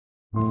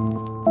The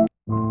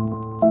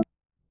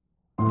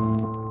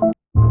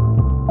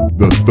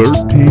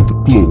 13th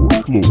floor.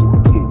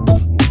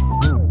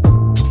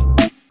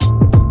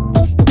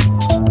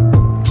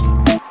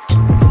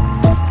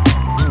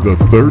 The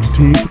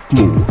 13th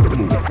floor.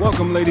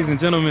 Welcome, ladies and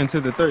gentlemen,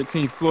 to the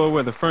 13th floor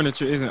where the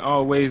furniture isn't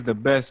always the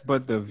best,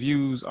 but the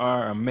views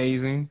are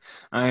amazing.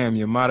 I am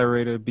your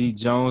moderator, B.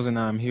 Jones, and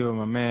I'm here with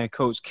my man,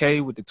 Coach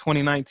K, with the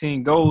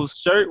 2019 goals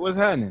shirt. What's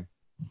happening?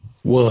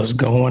 What's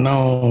going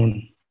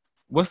on?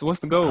 What's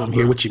the goals, I'm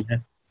here bro? with you,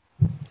 man.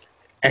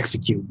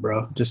 Execute,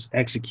 bro. Just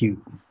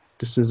execute.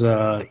 This is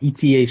a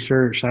ETA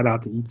shirt. Shout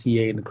out to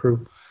ETA and the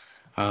crew.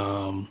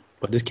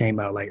 But this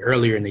came out like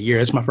earlier in the year.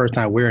 It's my first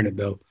time wearing it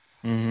though.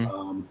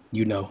 Mm-hmm.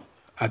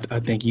 I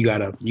think you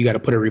gotta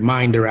put a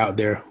reminder out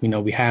there.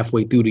 We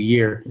halfway through the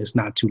year. It's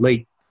not too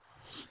late.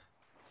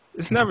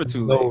 It's never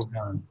too late. Goals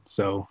done.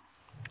 So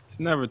It's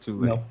never too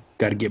late.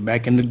 got to get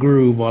back in the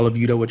groove. All of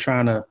you that were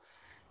trying to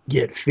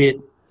get fit,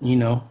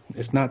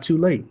 it's not too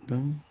late.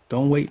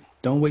 Don't wait.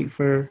 Don't wait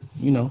for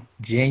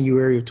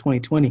January of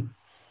 2020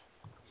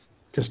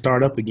 to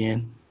start up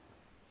again.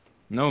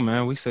 No,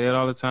 man, we say it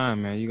all the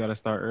time, man. You got to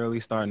start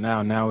early, start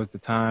now. Now is the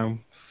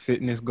time.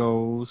 Fitness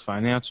goals,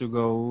 financial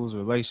goals,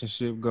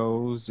 relationship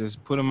goals.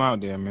 Just put them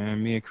out there,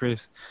 man. Me and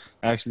Chris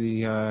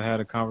actually had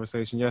a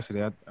conversation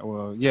yesterday.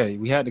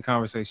 We had the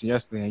conversation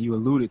yesterday, and you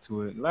alluded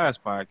to it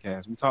last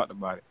podcast. We talked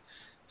about it,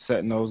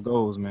 setting those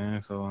goals,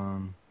 man.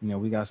 So,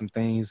 we got some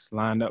things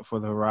lined up for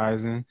the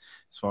horizon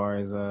as far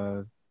as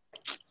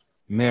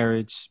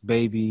marriage,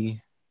 baby,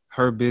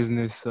 her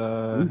business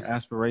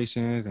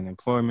aspirations and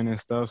employment and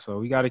stuff. So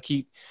we got to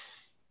keep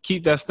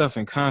that stuff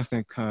in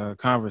constant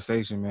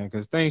conversation, man,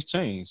 because things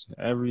change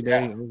every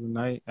day,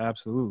 overnight.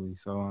 Absolutely.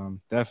 So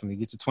definitely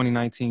get your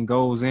 2019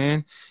 goals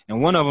in. And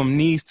one of them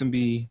needs to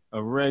be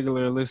a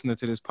regular listener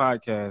to this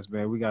podcast,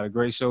 man. We got a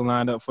great show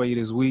lined up for you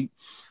this week.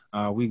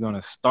 We're going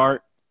to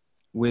start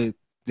with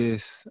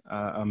this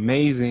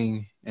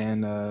amazing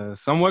and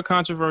somewhat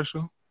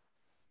controversial.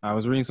 I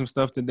was reading some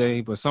stuff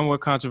today, but somewhat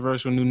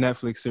controversial new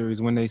Netflix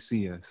series, When They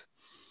See Us.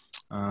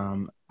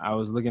 I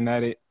was looking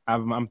at it.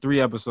 I'm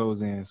 3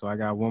 episodes in, so I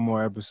got one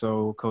more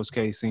episode. Coach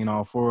K seen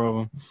all 4 of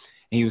them, and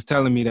he was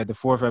telling me that the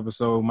 4th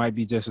episode might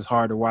be just as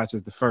hard to watch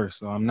as the first.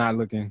 So I'm not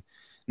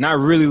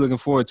really looking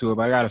forward to it,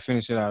 but I got to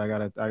finish it out. I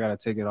gotta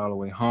take it all the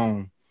way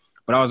home.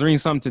 But I was reading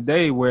something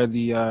today where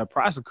the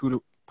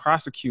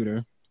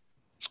prosecutor,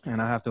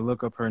 and I have to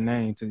look up her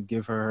name to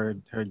give her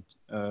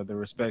the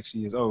respect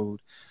she is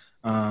owed.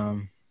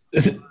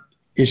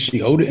 Is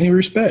she owed any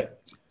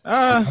respect?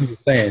 I'm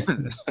just saying.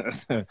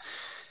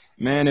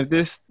 Man, if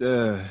this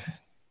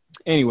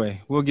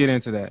anyway, we'll get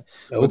into that.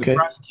 Okay. But the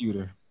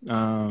prosecutor,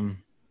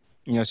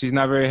 she's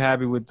not very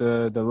happy with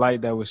the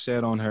light that was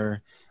shed on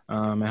her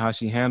and how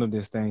she handled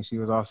this thing. She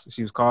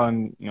was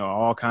calling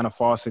all kind of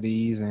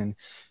falsities, and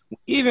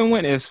even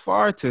went as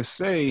far to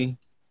say,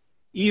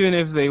 even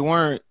if they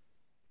weren't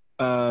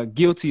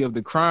guilty of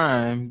the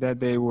crime that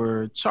they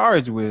were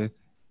charged with,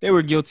 they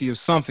were guilty of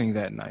something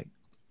that night.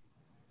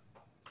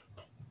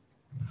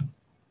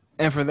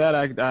 And for that,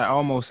 I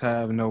almost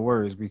have no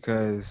words,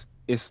 because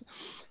it's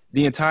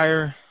the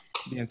entire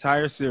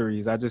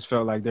series. I just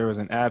felt like there was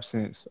an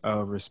absence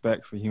of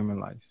respect for human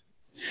life.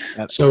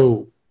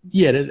 So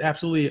yeah, there's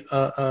absolutely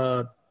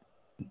a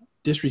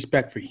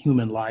disrespect for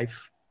human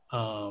life,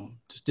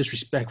 just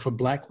disrespect for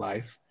Black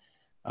life,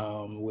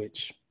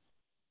 which,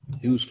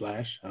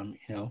 newsflash, I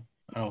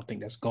don't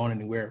think that's gone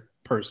anywhere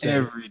per se.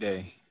 Every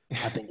day.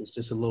 I think it's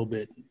just a little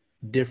bit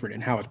different in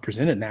how it's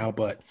presented now.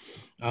 But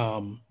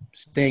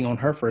staying on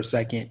her for a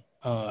second,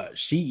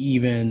 she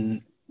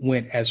even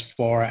went as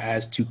far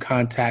as to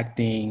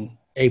contacting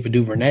Ava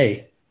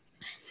DuVernay.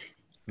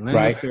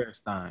 Linda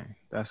Fairstein,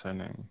 that's her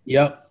name.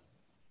 Yep.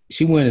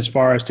 She went as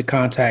far as to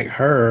contact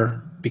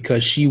her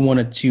because she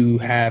wanted to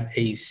have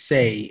a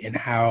say in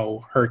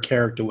how her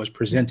character was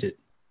presented.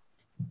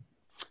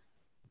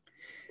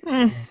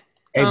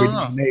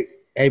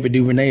 Ava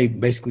DuVernay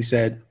basically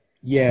said,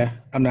 "Yeah,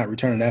 I'm not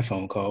returning that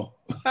phone call."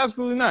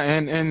 Absolutely not.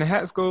 And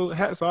hats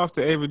off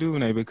to Ava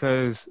DuVernay,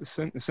 because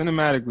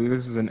cinematically,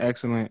 this is an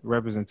excellent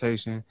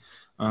representation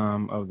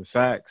of the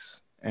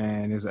facts,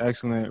 and it's an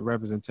excellent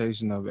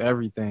representation of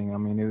everything. I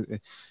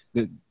mean,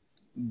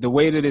 the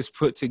way that it's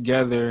put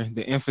together,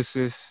 the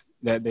emphasis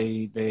that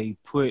they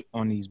put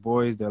on these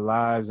boys, their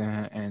lives,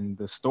 and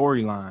the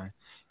storyline,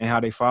 and how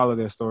they follow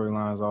their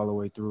storylines all the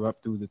way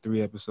up through the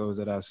 3 episodes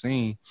that I've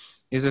seen,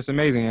 is just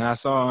amazing. And I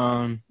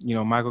saw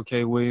Michael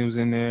K. Williams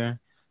in there.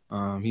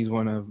 He's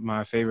one of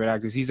my favorite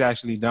actors. He's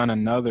actually done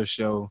another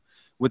show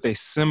with a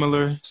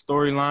similar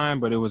storyline,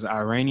 but it was an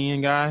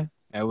Iranian guy.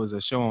 It was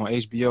a show on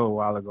HBO a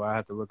while ago. I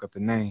have to look up the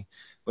name,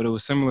 but it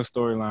was a similar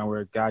storyline where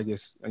a guy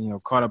gets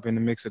caught up in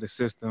the mix of the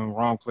system,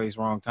 wrong place,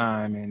 wrong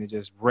time, and it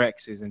just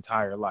wrecks his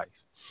entire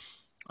life.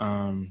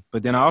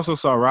 But then I also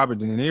saw Robert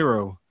De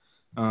Niro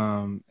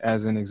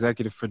as an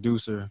executive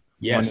producer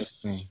on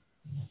this thing.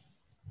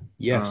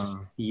 Yes,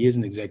 he is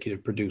an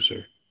executive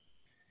producer.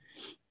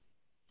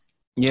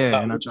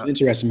 Yeah, and it's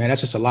interesting, man.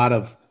 That's just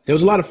there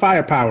was a lot of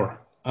firepower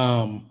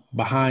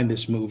behind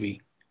this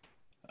movie.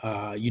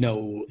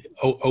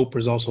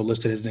 Oprah's also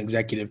listed as an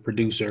executive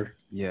producer.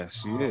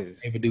 Yes, she is.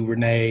 Ava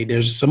DuVernay.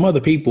 There's some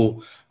other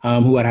people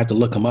who I'd have to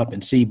look them up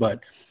and see.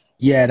 But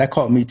yeah, that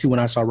caught me too when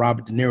I saw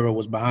Robert De Niro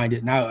was behind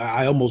it. Now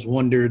I almost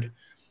wondered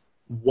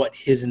what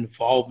his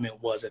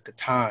involvement was at the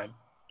time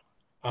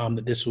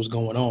that this was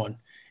going on.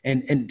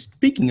 And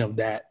speaking of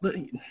that,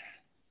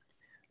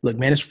 look,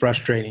 man, it's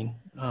frustrating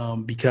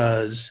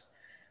because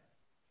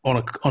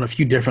on a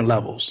few different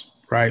levels,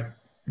 right?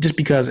 Just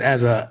because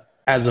as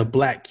a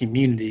Black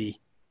community,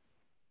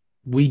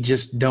 we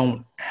just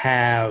don't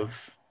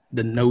have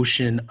the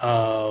notion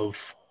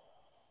of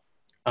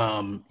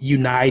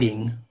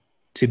uniting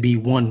to be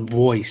one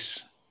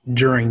voice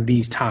during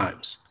these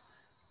times,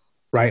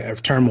 right,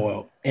 of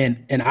turmoil.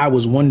 And I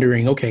was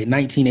wondering, okay,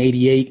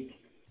 1988,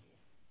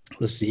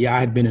 let's see, I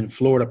had been in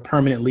Florida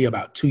permanently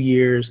about 2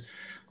 years.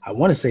 I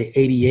want to say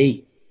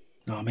 88.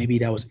 No, maybe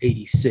that was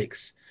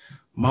 86.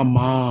 My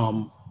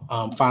mom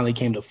finally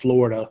came to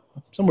Florida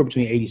somewhere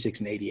between 86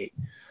 and 88.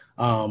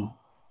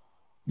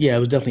 Yeah, it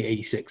was definitely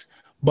 86.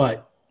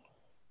 But,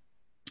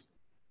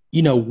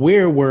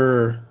 where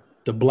were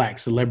the Black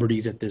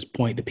celebrities at this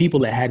point? The people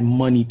that had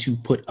money to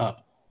put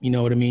up, you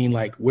know what I mean?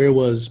 Like, where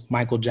was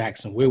Michael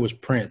Jackson? Where was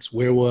Prince?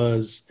 Where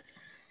was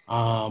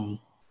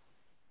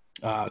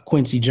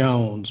Quincy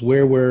Jones?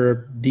 Where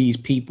were these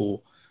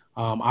people?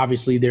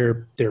 Obviously,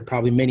 there are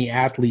probably many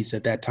athletes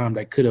at that time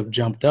that could have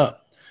jumped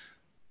up,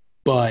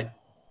 but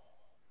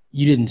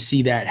you didn't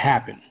see that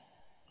happen,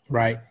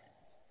 right?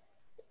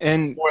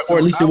 And or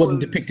at least it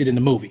wasn't depicted in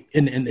the movie,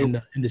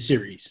 in the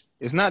series.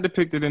 It's not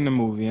depicted in the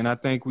movie, and I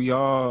think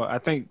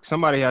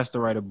somebody has to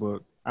write a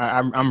book.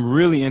 I'm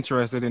really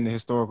interested in the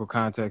historical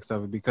context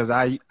of it because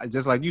I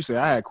just like you said,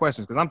 I had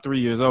questions because I'm 3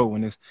 years old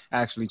when this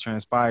actually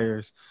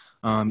transpires.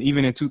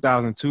 Even in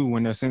 2002,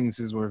 when their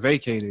sentences were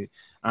vacated,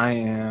 I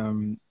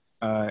am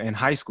in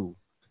high school,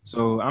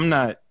 so I'm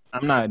not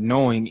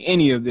knowing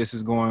any of this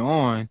is going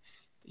on.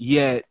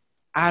 Yet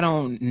I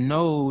don't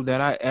know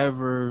that I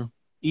ever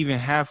even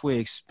halfway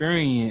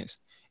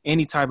experienced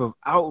any type of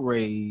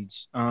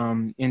outrage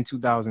in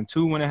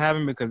 2002 when it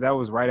happened, because that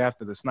was right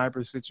after the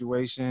sniper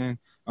situation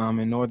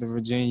in Northern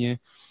Virginia.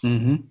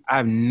 Mm-hmm.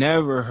 I've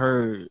never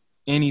heard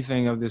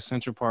anything of this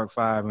Central Park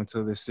 5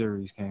 until this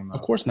series came out.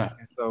 Of course not.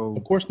 So,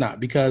 of course not,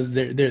 because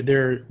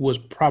there was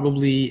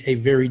probably a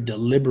very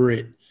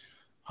deliberate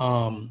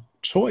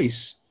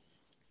choice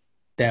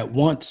that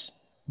once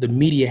the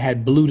media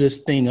had blew this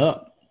thing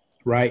up,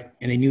 right,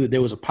 and they knew that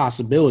there was a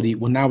possibility,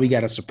 well, now we got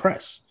to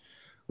suppress.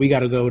 We got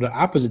to go the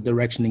opposite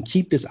direction and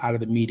keep this out of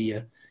the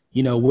media.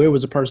 Where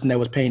was the person that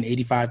was paying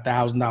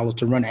 $85,000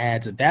 to run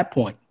ads at that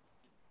point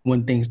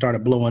when things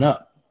started blowing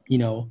up,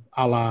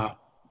 a la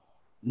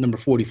number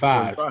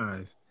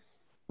 45.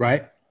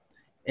 Right?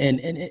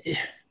 And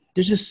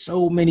there's just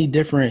so many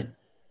different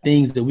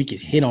things that we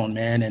could hit on,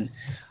 man. And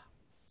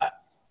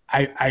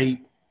I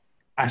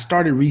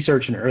started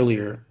researching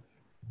earlier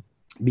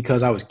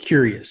because I was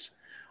curious.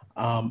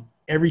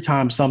 Every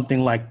time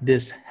something like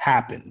this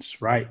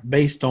happens, right,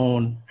 based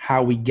on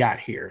how we got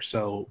here.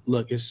 So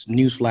look, it's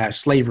newsflash,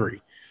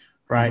 slavery,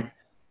 right?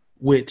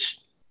 Mm-hmm. Which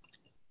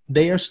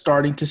they are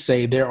starting to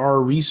say, there are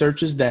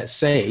researchers that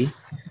say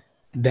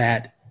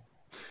that,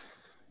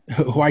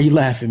 why are you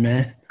laughing,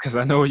 man? Because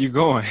I know where you're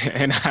going.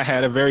 And I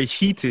had a very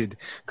heated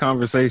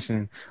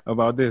conversation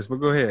about this, but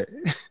go ahead.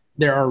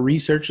 There are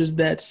researchers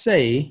that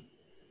say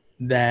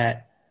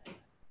that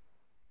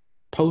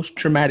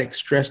post-traumatic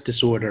stress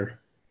disorder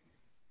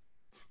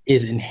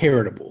is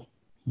inheritable.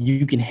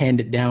 You can hand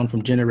it down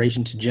from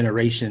generation to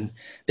generation.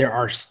 There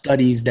are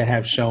studies that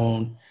have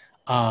shown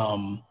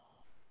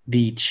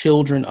the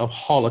children of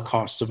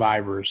Holocaust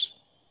survivors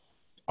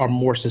are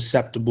more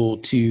susceptible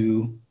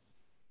to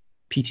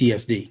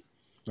PTSD,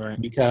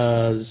 right?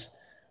 Because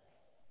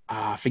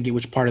I forget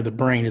which part of the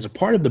brain. There's a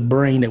part of the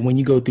brain that when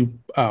you go through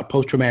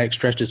post-traumatic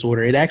stress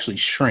disorder, it actually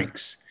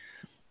shrinks.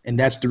 And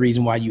that's the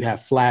reason why you have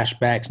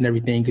flashbacks and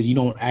everything, because you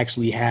don't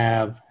actually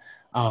have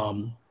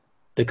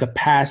the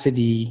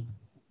capacity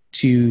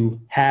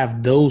to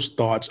have those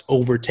thoughts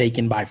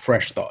overtaken by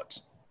fresh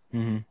thoughts.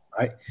 Mm-hmm.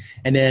 Right.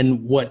 And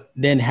then what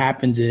then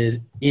happens is,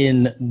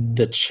 in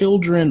the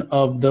children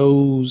of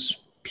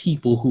those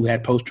people who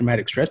had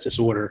post-traumatic stress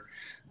disorder,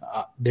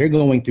 they're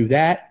going through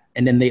that.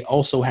 And then they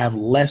also have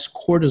less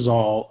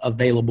cortisol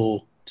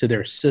available to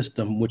their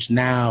system, which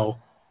now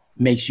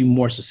makes you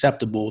more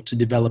susceptible to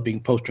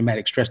developing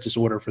post-traumatic stress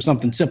disorder for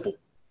something simple.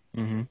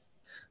 Mm-hmm.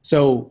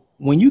 So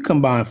when you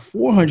combine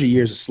 400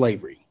 years of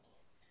slavery,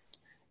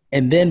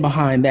 and then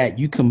behind that,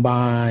 you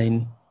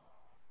combine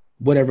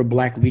whatever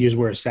Black leaders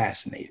were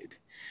assassinated,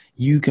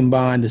 you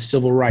combine the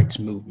civil rights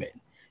movement,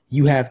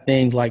 you have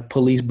things like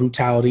police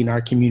brutality in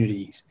our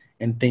communities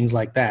and things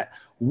like that.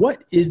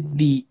 What is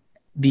the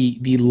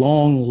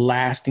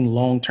long-lasting,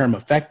 long-term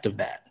effect of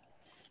that?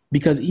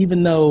 Because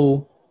even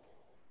though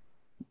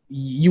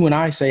you and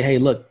I say, hey,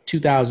 look,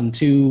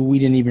 2002, we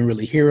didn't even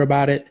really hear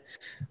about it.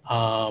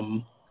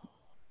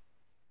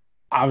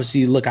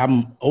 Obviously, look,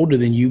 I'm older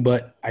than you,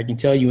 but I can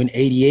tell you in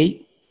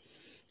 88,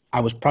 I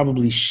was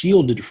probably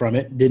shielded from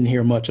it, didn't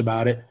hear much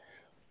about it.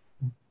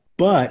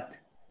 But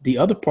the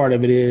other part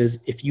of it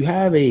is if you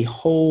have a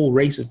whole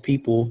race of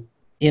people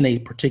in a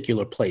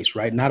particular place,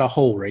 right? Not a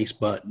whole race,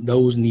 but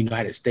those in the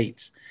United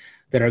States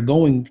that are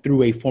going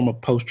through a form of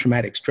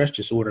post-traumatic stress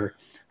disorder,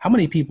 how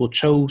many people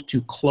chose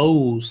to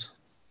close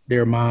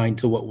their mind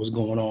to what was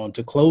going on,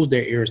 to close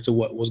their ears to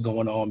what was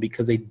going on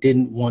because they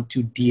didn't want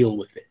to deal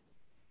with it?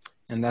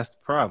 And that's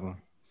the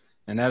problem.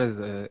 And that is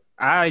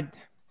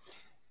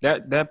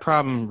that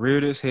problem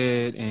reared its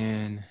head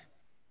in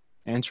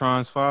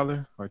Tron's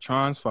father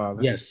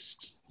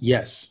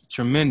Yes.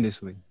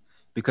 tremendously,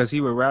 because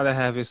he would rather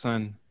have his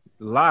son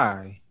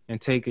lie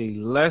and take a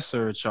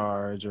lesser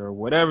charge or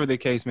whatever the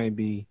case may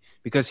be,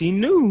 because he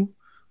knew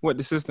what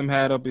the system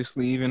had up his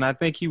sleeve. And I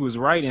think he was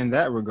right in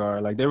that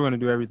regard. Like, they were going to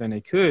do everything they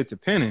could to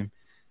pin him,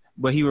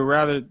 but he would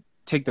rather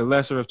take the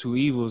lesser of two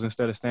evils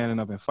instead of standing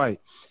up and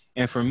fight.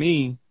 And for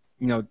me,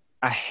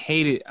 I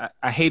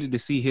hated to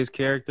see his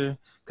character,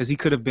 because he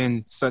could have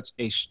been such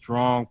a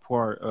strong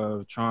part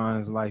of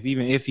Tron's life.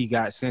 Even if he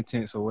got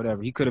sentenced or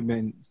whatever, he could have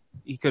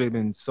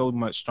been so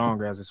much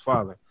stronger as his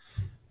father.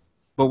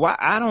 But why,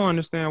 I don't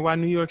understand why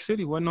New York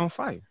City wasn't on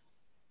fire.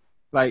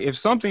 Like, if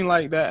something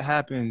like that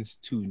happens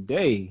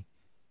today,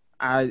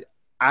 I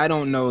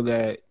don't know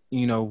that,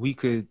 we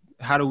could,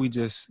 how do we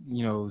just,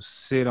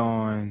 sit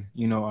on,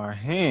 our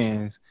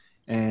hands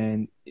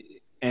and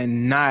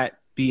not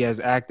be as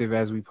active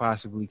as we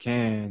possibly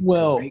can.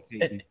 Well,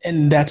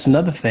 and that's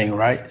another thing,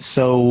 right?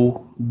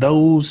 So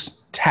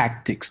those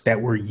tactics that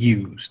were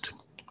used,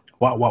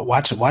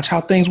 watch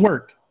how things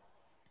work.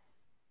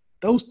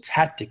 Those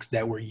tactics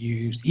that were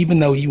used, even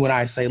though you and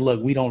I say,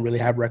 look, we don't really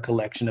have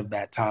recollection of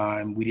that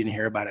time, we didn't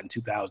hear about it in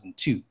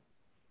 2002.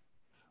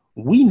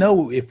 We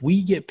know if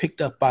we get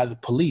picked up by the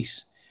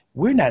police,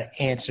 we're not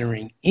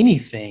answering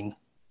anything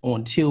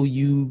until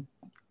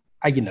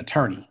I get an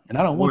attorney. And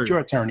I don't want your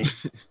attorney.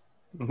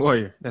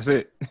 Lawyer. That's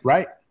it.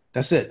 Right?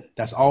 That's it.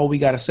 That's all we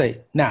got to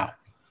say. Now,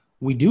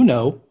 we do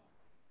know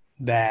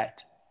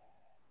that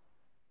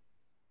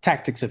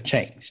tactics have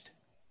changed.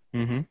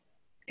 Mm-hmm.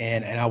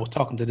 And I was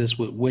talking to this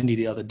with Wendy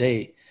the other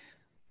day.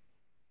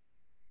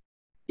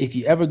 If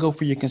you ever go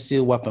for your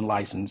concealed weapon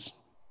license,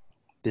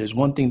 there's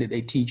one thing that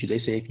they teach you. They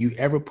say, if you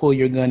ever pull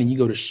your gun and you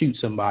go to shoot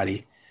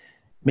somebody,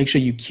 make sure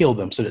you kill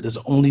them so that there's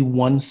only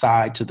one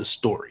side to the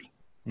story.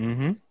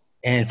 Mm-hmm.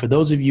 And for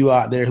those of you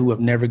out there who have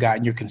never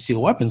gotten your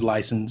concealed weapons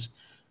license,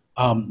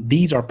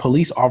 these are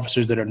police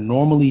officers that are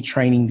normally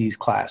training these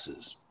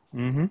classes.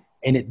 Mm-hmm.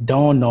 And it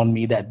dawned on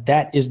me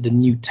that is the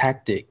new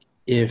tactic.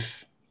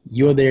 If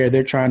you're there,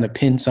 they're trying to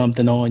pin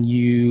something on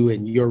you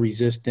and you're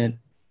resistant,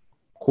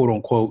 quote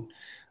unquote,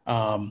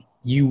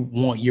 you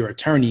want your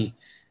attorney,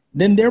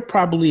 then they're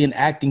probably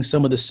enacting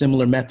some of the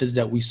similar methods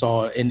that we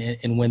saw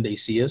in When They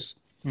See Us.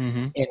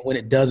 Mm-hmm. And when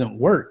it doesn't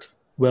work,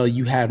 well,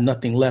 you have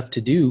nothing left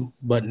to do,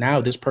 but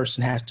now this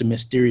person has to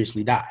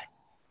mysteriously die.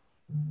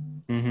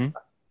 Mm-hmm.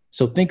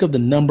 So think of the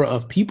number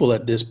of people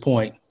at this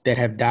point that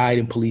have died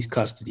in police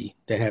custody,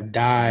 that have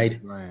died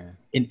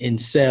in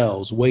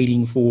cells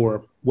waiting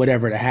for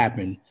whatever to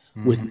happen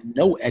with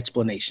no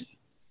explanation.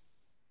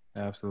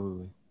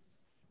 Absolutely.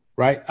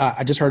 Right?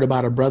 I just heard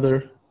about a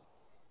brother,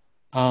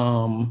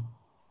 I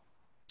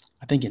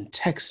think in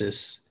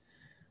Texas.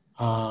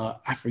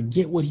 I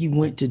forget what he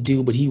went to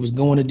do, but he was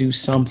going to do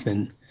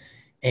something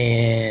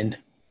and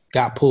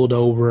got pulled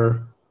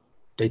over.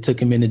 They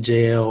took him into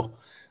jail.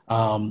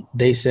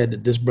 They said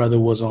that this brother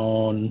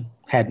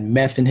had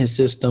meth in his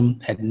system,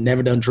 had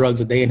never done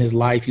drugs a day in his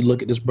life. You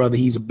look at this brother,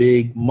 he's a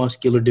big,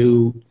 muscular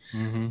dude.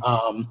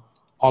 Mm-hmm.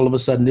 All of a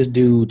sudden, this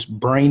dude's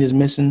brain is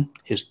missing,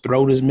 his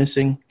throat is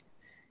missing,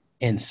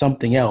 and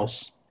something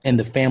else. And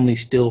the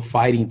family's still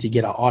fighting to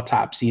get an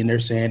autopsy. And they're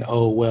saying,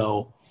 oh,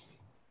 well,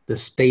 the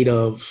state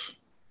of,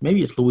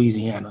 maybe it's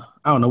Louisiana.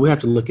 I don't know. We have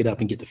to look it up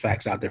and get the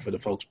facts out there for the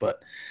folks.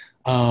 But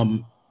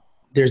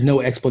there's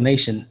no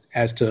explanation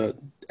as to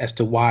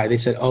why. They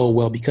said, oh,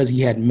 well, because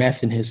he had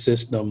meth in his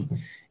system,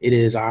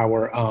 it's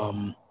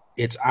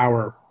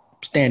our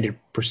standard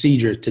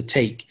procedure to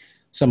take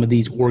some of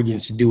these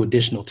organs to do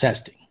additional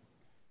testing.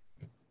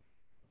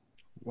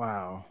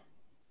 Wow.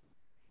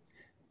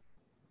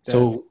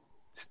 So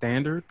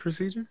standard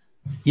procedure?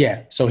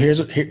 Yeah. So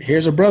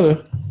here's a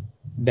brother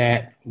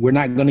that we're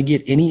not going to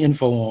get any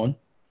info on.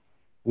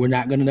 We're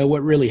not going to know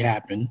what really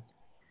happened.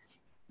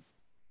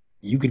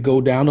 You could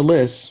go down the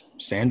list,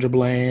 Sandra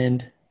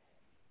Bland,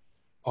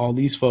 all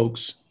these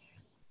folks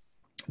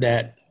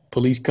that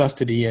police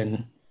custody,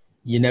 and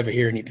you never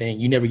hear anything.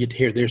 You never get to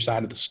hear their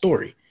side of the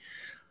story.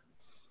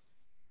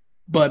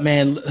 But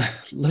man,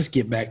 let's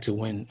get back to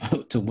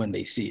when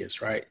they see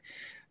us, right?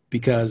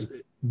 Because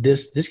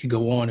this could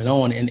go on.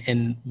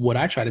 And what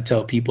I try to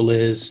tell people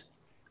is,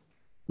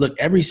 look,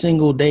 every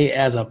single day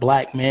as a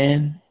black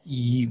man,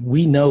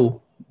 we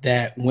know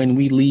that when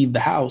we leave the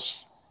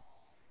house,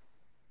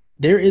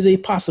 there is a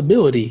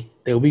possibility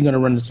that we're going to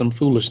run into some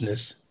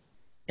foolishness.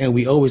 And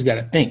we always got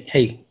to think,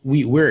 hey,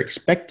 we're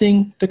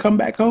expecting to come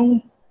back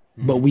home,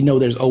 but we know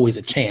there's always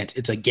a chance.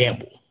 It's a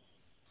gamble.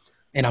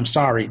 And I'm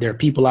sorry, there are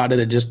people out there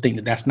that just think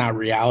that that's not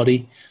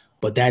reality,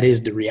 but that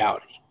is the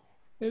reality.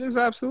 It is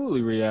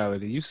absolutely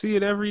reality. You see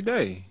it every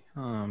day.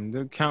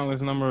 The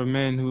countless number of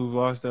men who've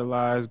lost their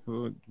lives,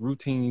 but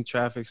routine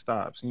traffic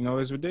stops.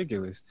 It's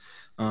ridiculous.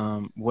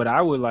 What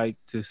I would like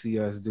to see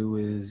us do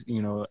is,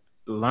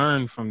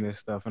 learn from this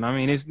stuff. And I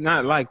mean, it's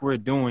not like we're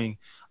doing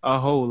a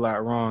whole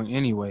lot wrong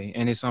anyway.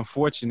 And it's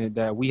unfortunate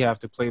that we have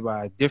to play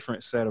by a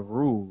different set of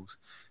rules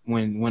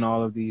when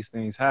all of these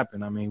things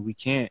happen. I mean,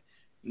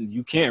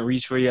 you can't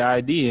reach for your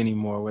ID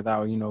anymore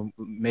without,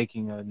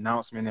 making an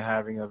announcement and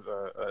having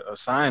a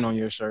sign on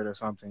your shirt or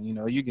something.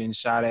 You're getting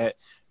shot at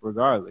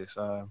regardless.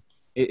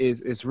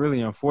 It's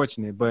really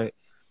unfortunate, but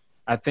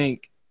I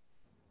think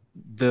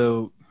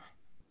the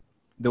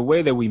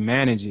way that we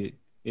manage it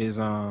is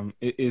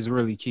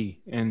really key.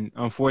 And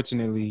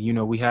unfortunately,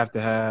 we have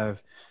to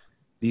have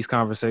these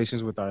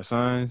conversations with our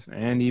sons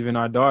and even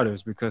our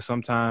daughters, because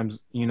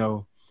sometimes,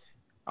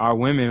 our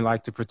women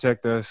like to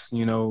protect us,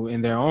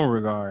 in their own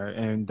regard,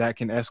 and that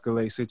can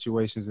escalate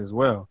situations as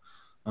well.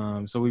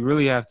 So we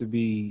really have to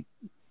be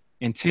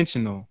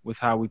intentional with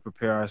how we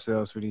prepare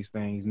ourselves for these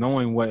things,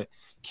 knowing what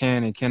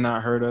can and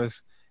cannot hurt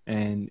us,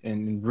 and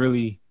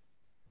really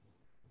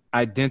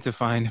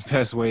identifying the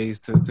best ways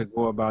to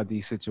go about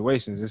these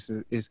situations.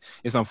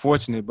 It's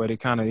unfortunate, but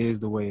it kind of is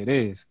the way it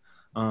is.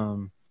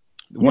 You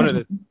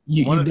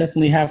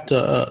definitely have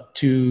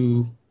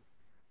to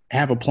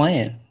have a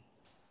plan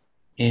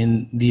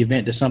in the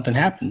event that something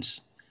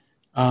happens.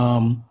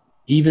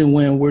 Even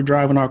when we're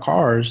driving our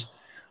cars,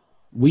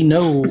 we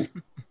know,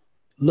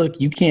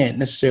 look, you can't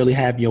necessarily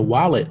have your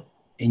wallet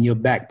in your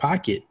back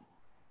pocket,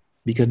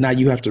 because now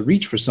you have to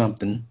reach for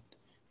something.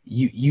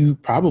 You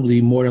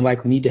probably more than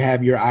likely need to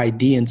have your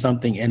ID and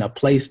something in a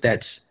place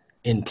that's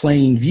in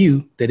plain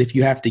view, that if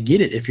you have to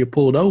get it, if you're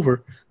pulled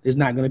over, there's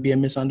not going to be a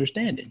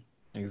misunderstanding.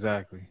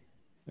 Exactly.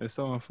 It's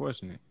so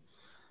unfortunate.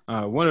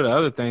 One of the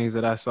other things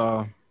that I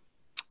saw,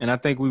 and I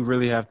think we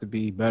really have to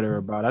be better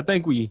about, I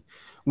think we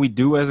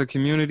do as a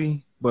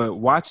community, but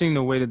watching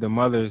the way that the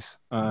mothers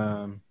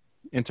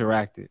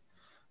interacted,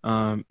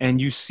 and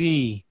you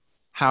see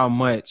how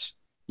much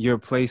your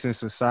place in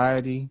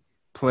society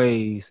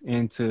plays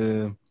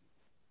into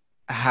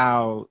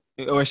how,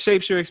 or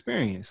shapes your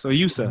experience. So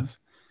Yusuf,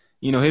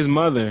 his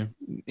mother,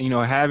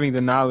 having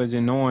the knowledge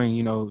and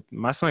knowing,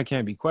 my son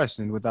can't be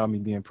questioned without me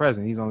being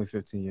present. He's only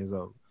 15 years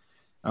old.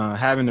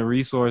 Having the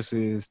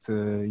resources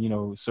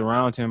to,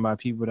 surround him by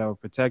people that will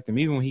protect him.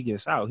 Even when he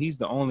gets out, he's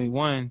the only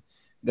one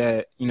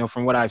that,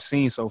 from what I've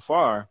seen so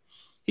far,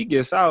 he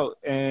gets out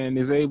and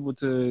is able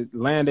to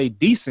land a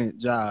decent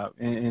job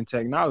in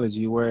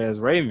technology, whereas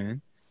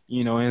Raymond,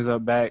 ends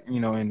up back,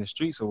 in the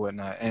streets or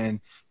whatnot. And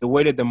the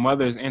way that the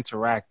mothers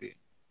interacted,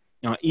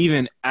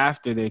 even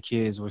after their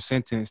kids were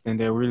sentenced and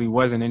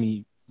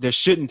there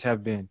shouldn't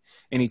have been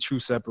any true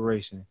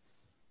separation.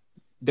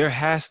 There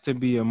has to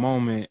be a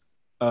moment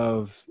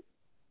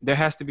there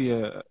has to be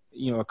a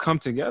come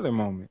together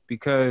moment,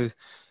 because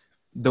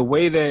the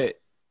way that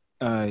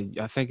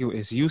I think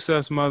it's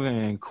Yusuf's mother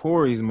and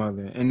Corey's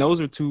mother, and those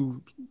are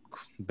two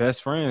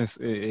best friends,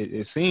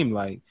 it seemed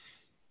like,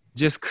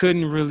 just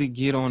couldn't really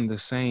get on the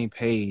same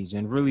page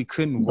and really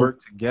couldn't work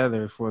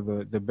together for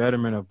the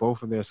betterment of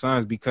both of their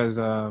sons, because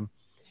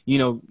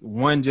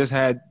one just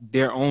had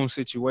their own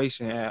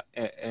situation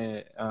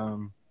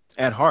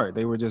at heart.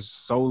 They were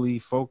just solely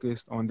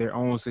focused on their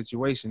own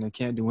situation and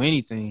can't do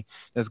anything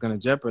that's going to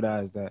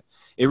jeopardize that.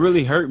 It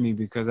really hurt me,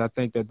 because I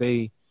think that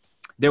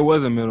there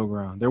was a middle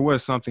ground. There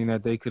was something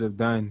that they could have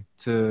done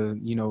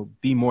to,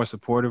 be more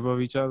supportive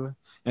of each other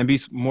and be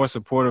more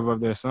supportive of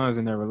their sons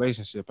in their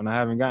relationship. And I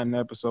haven't gotten to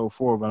episode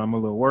 4, but I'm a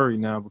little worried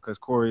now, because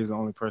Corey is the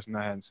only person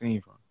I hadn't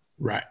seen from.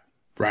 Right.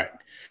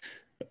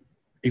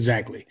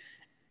 Exactly.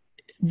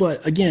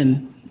 But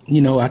again,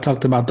 I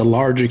talked about the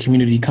larger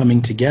community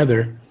coming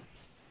together.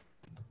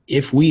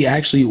 If we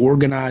actually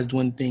organized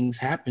when things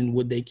happen,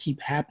 would they keep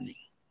happening?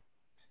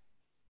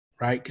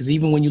 Right? Because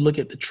even when you look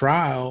at the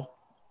trial,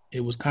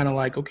 it was kind of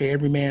like, okay,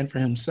 every man for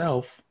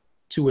himself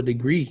to a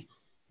degree.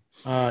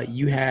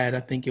 You had, I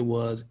think it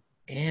was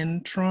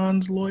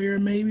Antron's lawyer,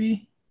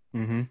 maybe.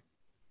 Mm-hmm.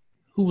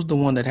 Who was the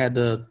one that had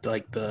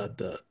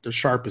the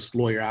sharpest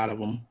lawyer out of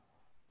them?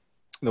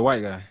 The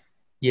white guy.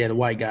 Yeah, the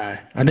white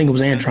guy. I think it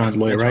was Antron's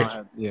lawyer, right?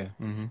 Yeah.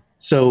 Mm-hmm.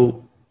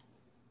 So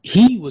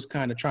he was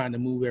kind of trying to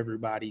move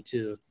everybody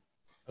to,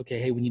 okay,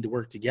 hey, we need to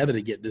work together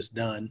to get this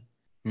done.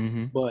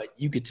 Mm-hmm. But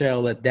you could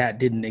tell that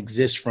didn't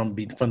exist from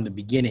the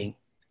beginning.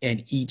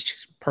 And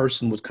each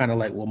person was kind of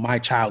like, well, my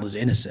child is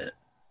innocent.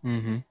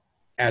 Mm-hmm.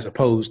 As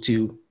opposed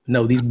to,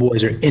 no, these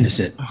boys are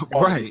innocent.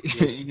 Right.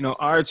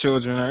 Our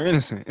children are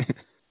innocent.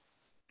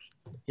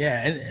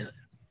 Yeah. And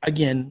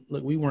again,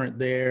 look, we weren't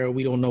there.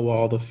 We don't know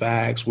all the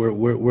facts.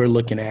 We're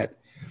looking at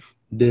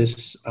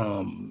this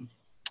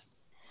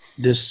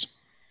this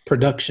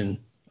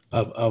production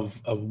of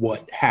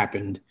what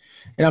happened.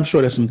 And I'm sure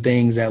there's some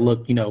things that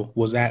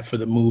was that for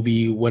the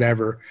movie,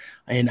 whatever.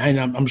 And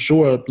I'm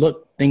sure,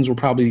 things were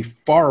probably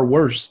far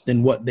worse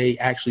than what they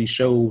actually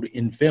showed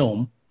in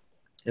film.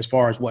 as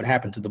far as what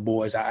happened to the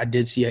boys. I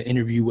did see an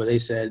interview where they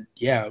said,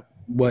 yeah,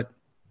 what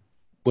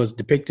was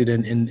depicted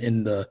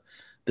in the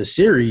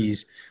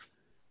series,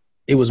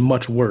 it was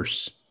much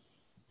worse.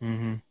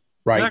 Mm-hmm.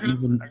 Right. I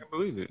can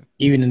believe it.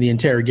 Even in the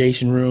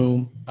interrogation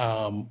room,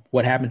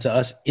 what happened to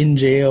us in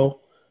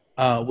jail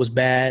was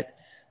bad.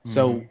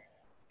 So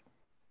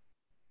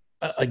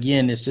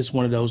again, it's just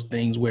one of those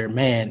things where,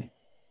 man,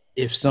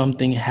 if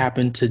something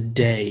happened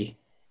today,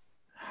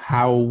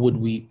 how would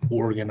we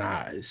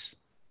organize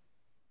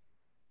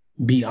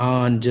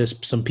beyond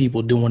just some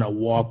people doing a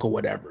walk or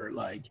whatever?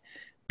 Like,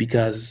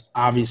 because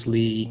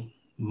obviously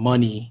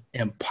money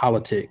and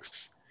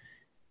politics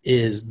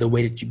is the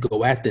way that you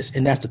go at this.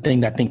 And that's the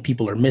thing that I think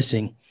people are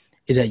missing,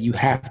 is that you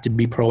have to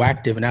be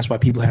proactive. And that's why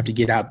people have to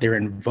get out there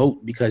and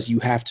vote, because you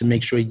have to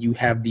make sure you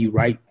have the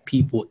right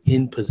people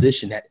in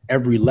position at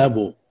every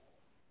level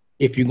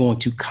if you're going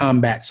to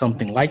combat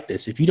something like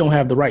this. If you don't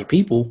have the right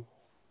people,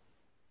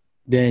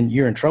 then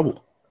you're in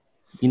trouble.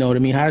 You know what I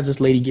mean? How does this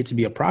lady get to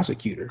be a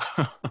prosecutor?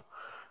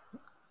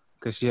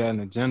 Because she had an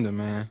agenda,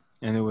 man.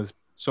 And it was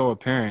so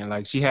apparent.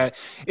 Like she had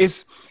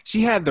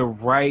the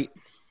right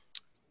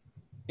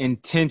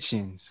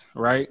intentions,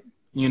 right?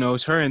 You know,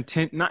 it's her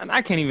intent.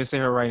 I can't even say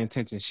her right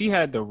intentions. She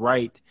had the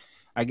right,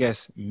 I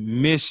guess,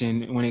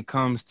 mission when it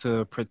comes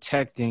to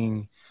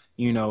protecting,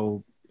 you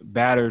know,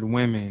 battered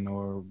women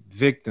or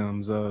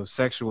victims of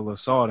sexual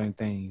assault and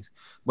things.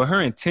 But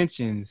her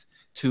intentions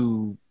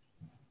to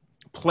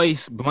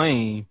place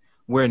blame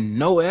where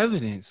no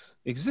evidence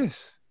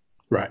exists.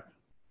 Right.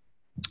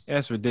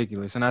 That's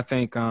ridiculous. And I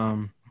think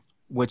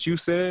what you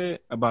said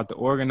about the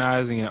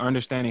organizing and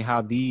understanding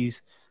how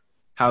these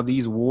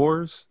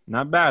wars,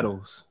 not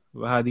battles,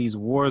 but how these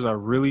wars are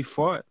really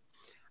fought,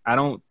 I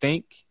don't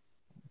think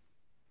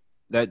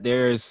you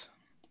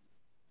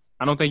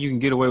can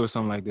get away with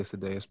something like this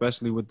today,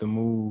 especially with the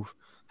move,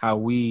 how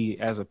we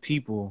as a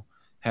people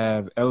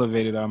have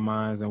elevated our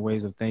minds and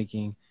ways of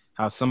thinking,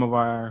 how some of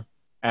our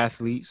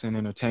athletes and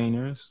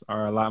entertainers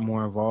are a lot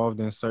more involved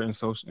in certain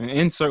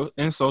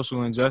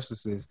social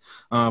injustices,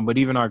 but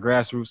even our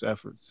grassroots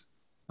efforts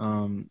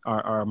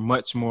are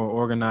much more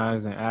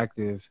organized and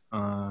active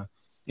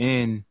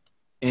in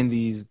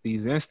these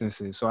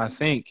instances. So I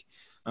think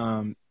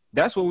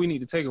that's what we need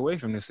to take away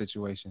from this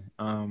situation.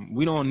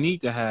 We don't need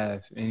to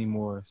have any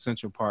more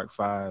Central Park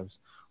Fives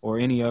or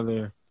any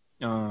other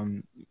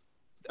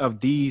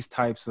of these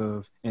types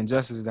of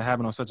injustices that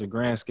happen on such a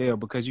grand scale,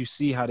 because you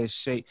see how this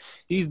shape.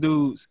 These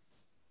men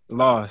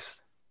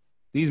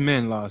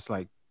lost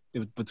like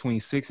between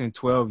 6 and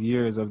 12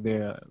 years of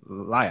their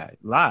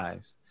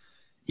lives.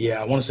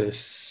 Yeah, I want to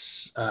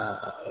say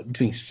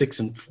between 6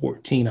 and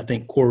 14. I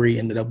think Corey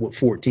ended up with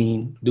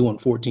 14, doing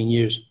 14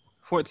 years.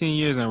 14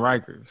 years in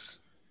Rikers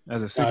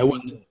as a 16.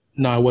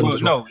 It wasn't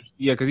just no,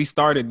 yeah, because he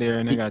started there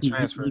and then got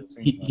transferred.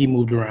 He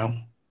moved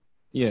around.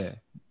 Yeah,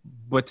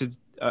 but to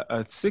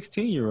a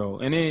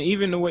 16-year-old, and then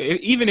even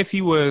if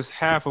he was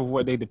half of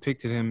what they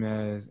depicted him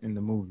as in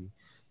the movie,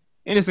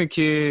 innocent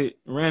kid,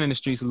 ran in the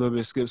streets a little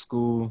bit, skipped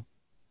school,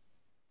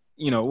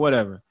 you know,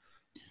 whatever.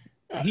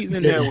 He's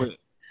in there with.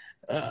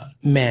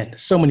 Man,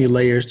 so many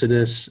layers to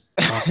this,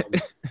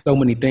 so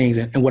many things,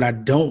 and what I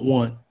don't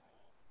want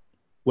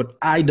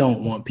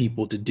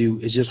people to do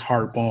is just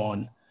harp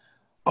on,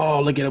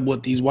 oh, look at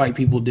what these white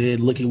people did,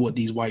 look at what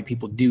these white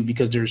people do,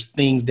 because there's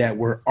things that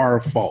were our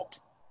fault,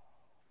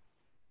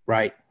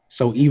 right?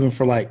 So even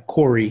for like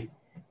Corey,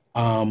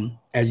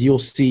 as you'll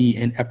see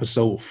in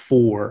episode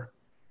 4,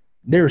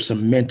 there are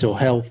some mental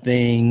health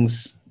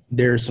things,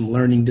 there are some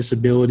learning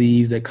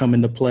disabilities that come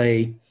into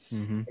play.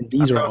 Mm-hmm. And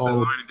these are all the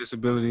learning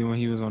disability when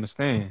he was on the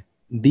stand.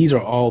 These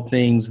are all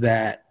things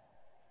that,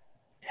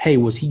 hey,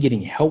 was he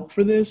getting help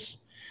for this?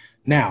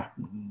 Now,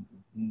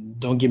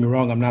 don't get me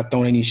wrong. I'm not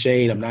throwing any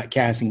shade. I'm not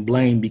casting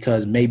blame,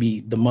 because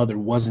maybe the mother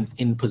wasn't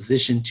in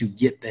position to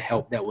get the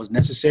help that was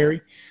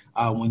necessary.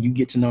 When you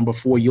get to number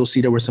 4, you'll see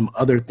there were some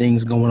other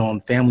things going on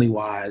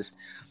family-wise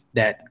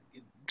that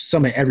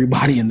some of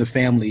everybody in the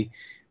family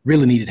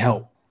really needed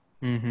help.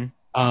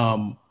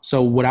 Mm-hmm.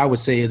 So what I would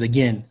say is,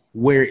 again,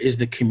 where is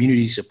the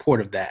community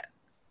support of that?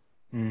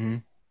 Mm-hmm.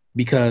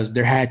 Because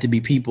there had to be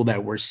people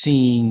that were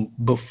seeing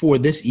before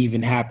this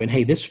even happened,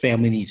 hey, this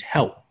family needs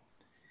help.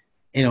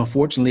 And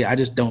unfortunately, I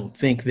just don't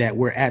think that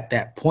we're at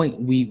that point.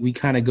 We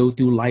kind of go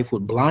through life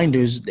with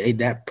blinders.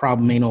 That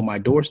problem ain't on my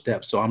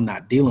doorstep, so I'm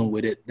not dealing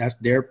with it. That's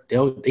they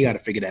got to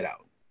figure that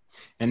out.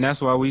 And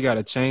that's why we got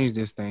to change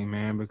this thing,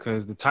 man,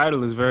 because the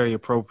title is very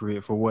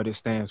appropriate for what it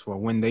stands for,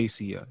 when they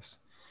see us.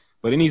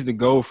 But it needs to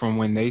go from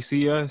when they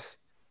see us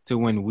to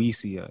when we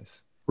see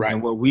us. Right.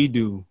 And what we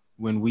do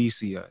when we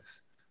see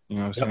us. You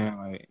know what I'm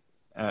saying?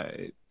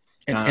 Like,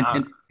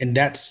 and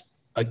that's,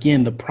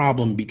 again, the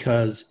problem,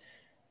 because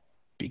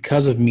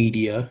of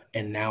media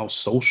and now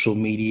social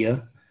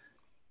media,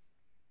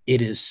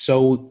 it is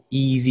so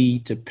easy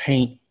to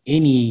paint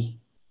any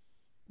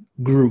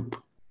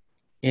group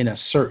in a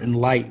certain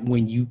light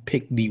when you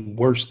pick the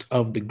worst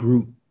of the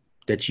group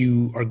that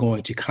you are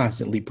going to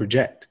constantly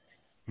project.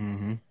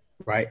 Mm-hmm.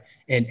 Right.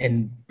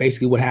 And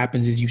basically what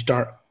happens is you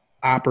start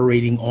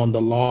operating on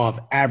the law of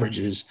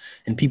averages,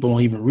 and people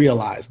don't even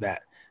realize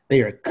that.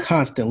 They are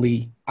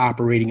constantly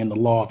operating in the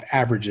law of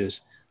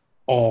averages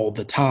all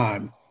the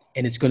time.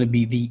 And it's going to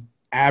be the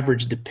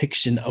average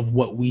depiction of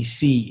what we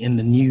see in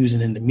the news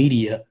and in the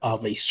media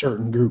of a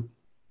certain group.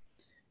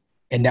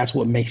 And that's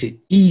what makes it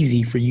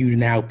easy for you to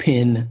now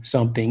pin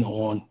something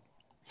on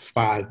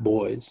 5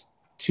 boys,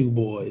 2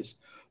 boys,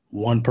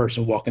 1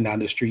 person walking down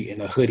the street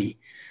in a hoodie.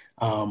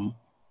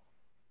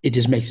 It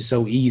just makes it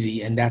so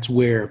easy. And that's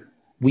where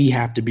we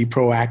have to be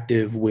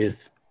proactive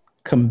with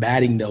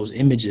combating those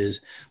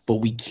images, but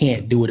we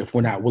can't do it if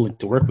we're not willing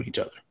to work with each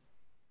other.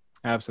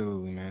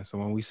 Absolutely, man. So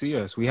when we see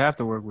us, we have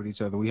to work with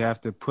each other. We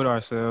have to put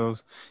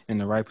ourselves in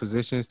the right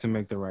positions to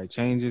make the right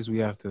changes.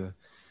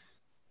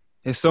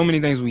 There's so many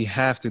things we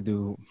have to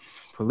do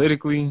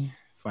politically,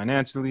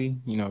 financially.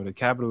 The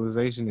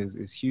capitalization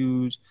is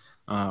huge,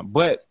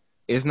 but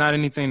it's not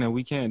anything that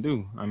we can't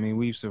do. I mean,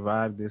 we've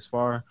survived this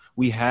far.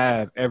 We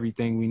have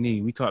everything we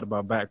need. We talked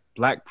about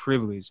black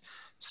privilege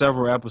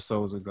several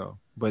episodes ago,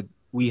 but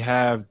we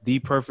have the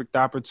perfect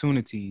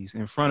opportunities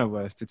in front of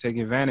us to take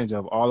advantage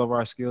of all of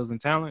our skills and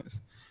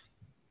talents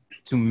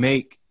to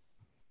make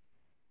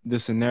the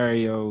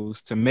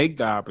scenarios, to make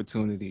the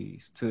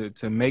opportunities,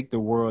 to make the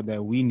world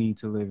that we need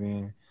to live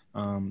in,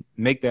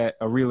 make that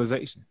a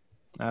realization.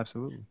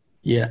 Absolutely.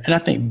 Yeah. And I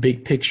think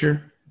big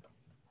picture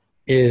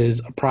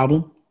is a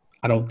problem.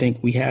 I don't think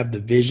we have the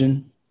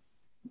vision.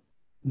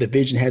 The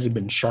vision hasn't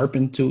been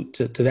sharpened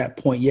to that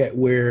point yet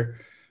where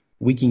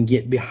we can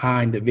get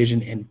behind the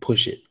vision and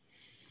push it.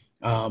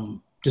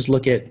 Just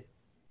look at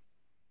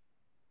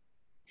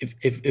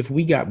if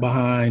we got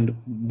behind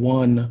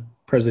one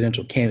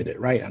presidential candidate,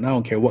 right? And I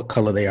don't care what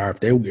color they are. If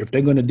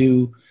they're going to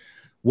do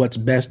what's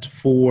best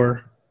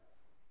for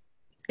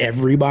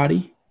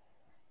everybody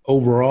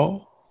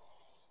overall,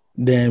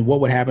 then what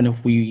would happen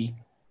if we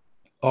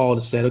all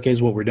just said, okay, this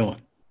is what we're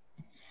doing?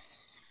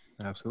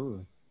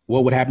 Absolutely.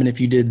 What would happen if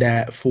you did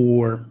that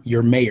for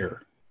your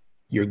mayor,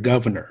 your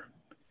governor,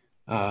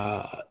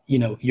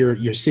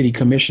 your city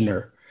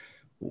commissioner?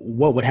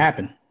 What would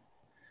happen?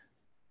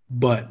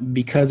 But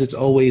because it's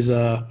always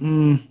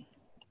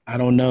I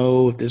don't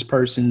know if this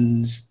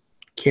person's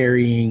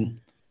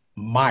carrying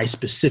my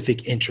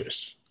specific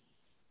interests,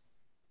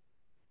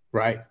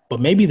 right? But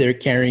maybe they're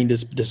carrying the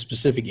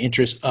specific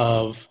interest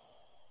of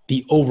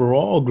the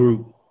overall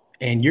group,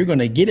 and you're going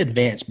to get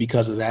advanced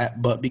because of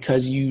that. But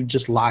because you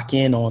just lock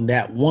in on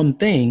that one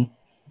thing,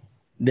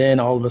 then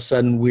all of a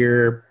sudden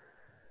we're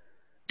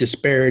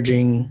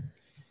disparaging,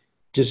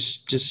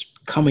 just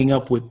coming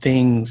up with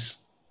things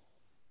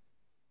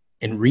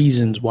and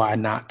reasons why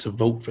not to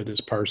vote for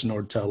this person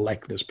or to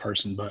elect this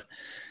person. But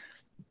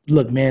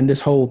look, man,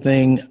 this whole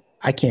thing,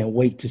 I can't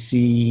wait to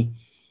see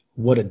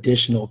what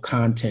additional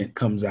content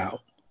comes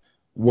out,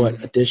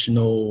 what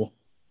additional,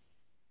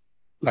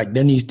 like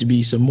there needs to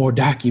be some more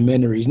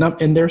documentaries.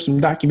 And there's some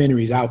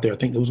documentaries out there. I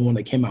think there was one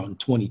that came out in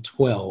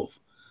 2012.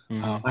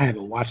 I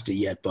haven't watched it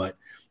yet, but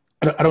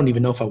I don't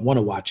even know if I want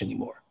to watch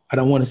anymore. I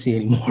don't want to see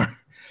anymore.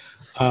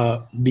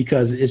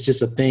 Because it's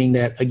just a thing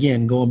that,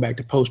 again, going back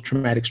to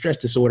post-traumatic stress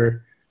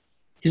disorder,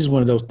 it's just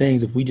one of those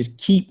things. If we just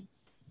keep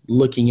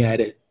looking at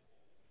it,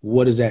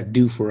 what does that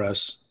do for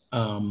us?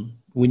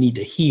 We need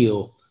to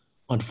heal.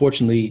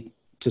 Unfortunately,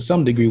 to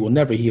some degree, we'll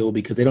never heal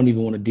because they don't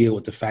even want to deal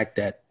with the fact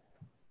that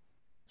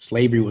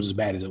slavery was as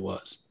bad as it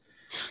was.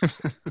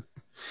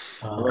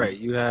 Right.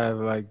 You have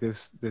like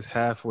this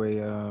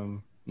halfway,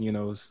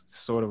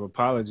 sort of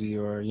apology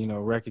or,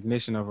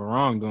 recognition of a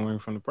wrongdoing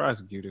from the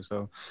prosecutor.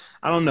 So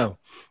I don't know,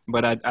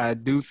 but I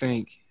do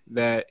think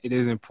that it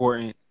is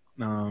important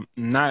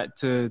not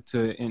to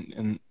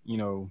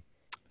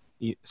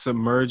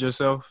submerge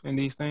yourself in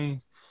these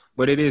things,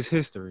 but it is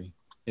history.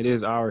 It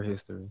is our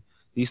history.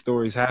 These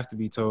stories have to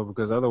be told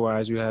because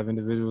otherwise you have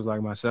individuals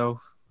like myself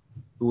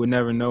who would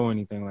never know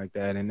anything like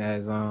that. And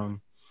as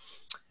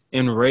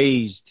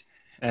enraged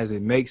as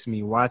it makes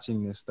me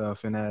watching this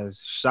stuff and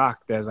as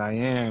shocked as I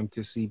am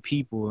to see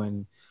people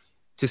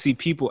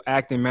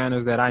act in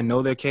manners that I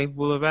know they're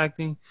capable of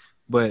acting,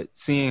 but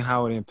seeing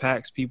how it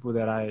impacts people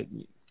that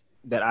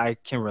I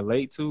can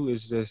relate to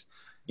is just,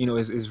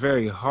 it's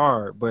very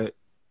hard, but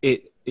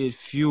it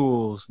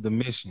fuels the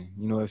mission.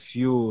 It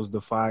fuels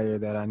the fire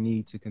that I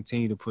need to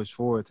continue to push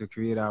forward, to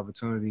create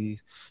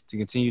opportunities, to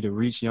continue to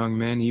reach young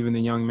men, even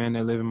the young men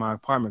that live in my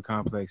apartment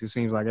complex. It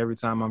seems like every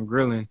time I'm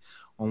grilling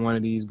on one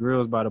of these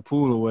grills by the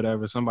pool or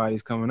whatever,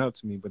 somebody's coming up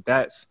to me. But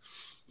that's,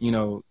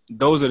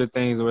 those are the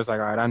things where it's like,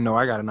 all right, I know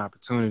I got an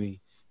opportunity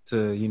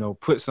to,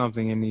 put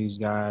something in these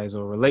guys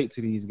or relate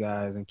to these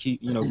guys and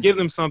keep, give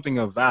them something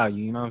of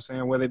value, you know what I'm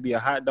saying? Whether it be a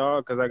hot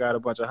dog, because I got a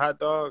bunch of hot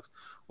dogs,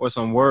 or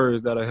some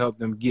words that'll help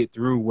them get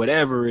through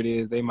whatever it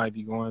is they might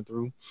be going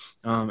through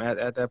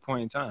at that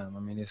point in time. I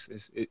mean,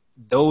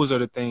 those are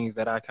the things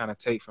that I kind of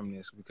take from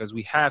this because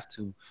we have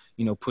to,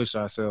 push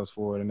ourselves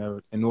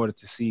forward in order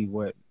to see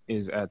what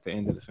is at the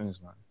end of the finish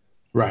line.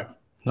 Right.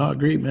 No,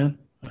 agreed, man.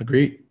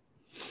 Agreed.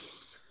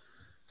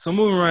 So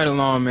moving right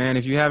along, man,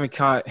 if you haven't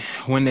caught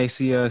When They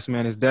See Us,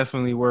 man, it's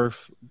definitely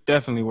worth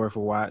definitely worth a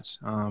watch.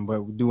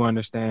 But we do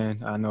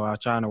understand. I know I'm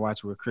trying to watch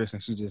it with Chris,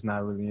 and she's just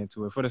not really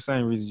into it for the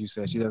same reasons you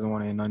said. She doesn't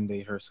want to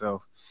inundate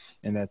herself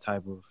in that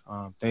type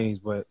of things.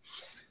 But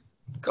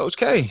Coach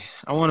K,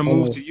 I want to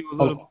move to you a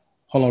little.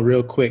 Hold on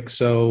real quick.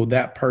 So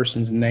that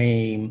person's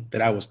name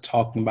that I was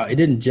talking about, it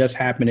didn't just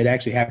happen. It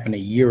actually happened a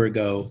year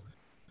ago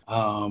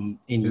in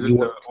Is this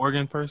York, the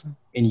Oregon person?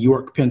 in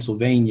York,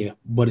 Pennsylvania,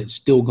 but it's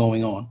still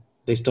going on.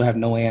 They still have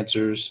no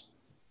answers.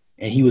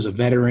 And he was a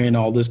veteran,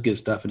 all this good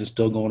stuff, and it's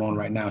still going on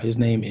right now. His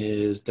name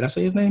is, did I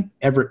say his name?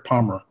 Everett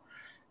Palmer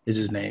is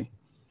his name.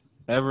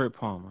 Everett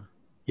Palmer.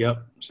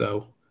 Yep.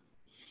 So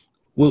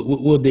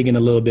we'll dig in a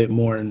little bit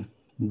more and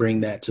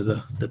bring that to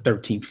the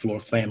 13th floor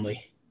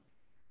family.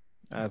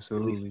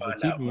 Absolutely.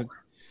 But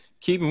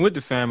keeping with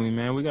the family,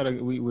 man.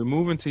 We're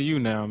moving to you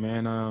now,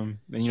 man.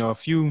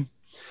 And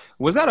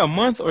was that a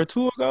month or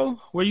two ago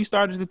where you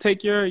started to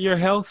take your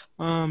health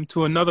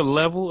to another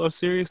level of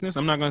seriousness?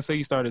 I'm not gonna say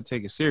you started to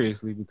take it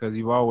seriously because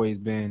you've always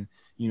been,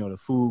 the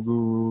food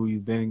guru.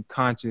 You've been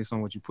conscious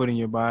on what you put in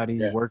your body,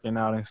 working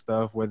out and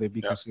stuff, whether it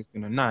be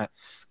consistent or not.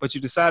 But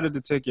you decided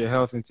to take your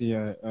health into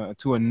your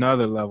to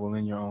another level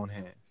in your own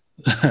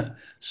hands.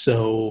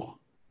 So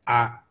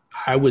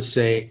I would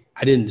say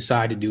I didn't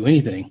decide to do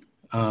anything.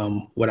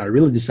 What I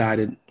really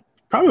decided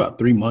probably about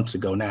 3 months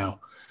ago now,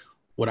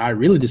 what I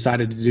really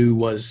decided to do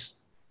was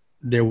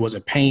there was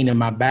a pain in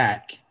my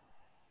back.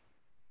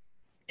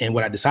 And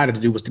what I decided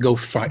to do was to go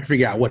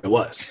figure out what it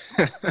was.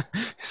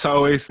 It's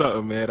always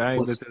something, man. I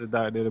ain't been to the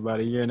doctor in about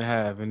a year and a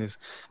half. And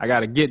I got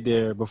to get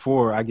there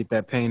before I get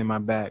that pain in my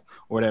back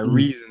or that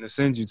reason to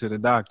send you to the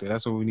doctor.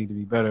 That's what we need to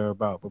be better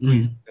about. But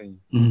please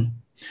continue.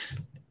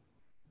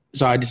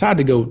 So I decided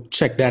to go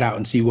check that out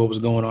and see what was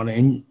going on.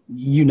 And,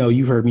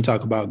 you've heard me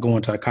talk about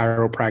going to a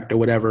chiropractor,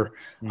 whatever.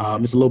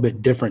 It's a little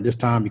bit different this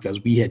time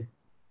because we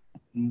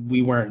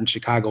weren't in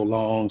Chicago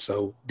long,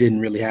 so didn't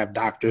really have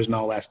doctors and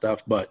all that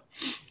stuff. But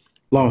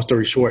long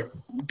story short,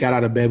 got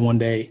out of bed one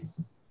day,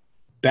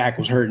 back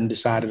was hurting,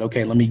 decided,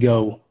 okay, let me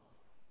go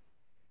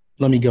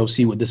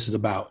see what this is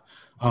about.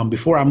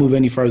 Before I move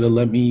any further,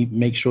 let me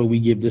make sure we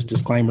give this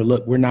disclaimer.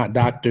 Look, we're not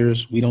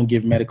doctors. We don't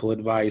give medical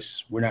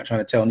advice. We're not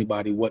trying to tell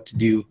anybody what to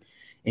do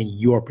in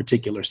your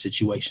particular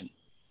situation.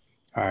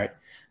 All right.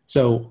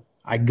 So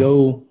I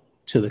go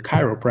to the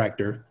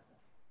chiropractor,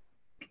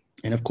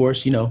 and of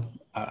course,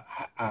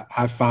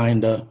 I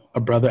find a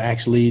brother.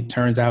 Actually, it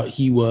turns out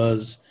he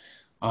was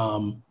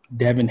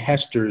Devin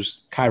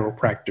Hester's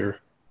chiropractor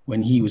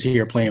when he was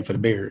here playing for the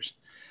Bears.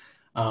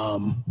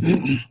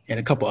 And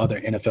a couple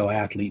other NFL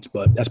athletes,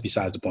 but that's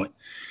besides the point.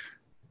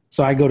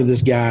 So I go to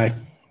this guy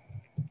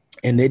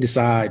and they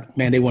decide,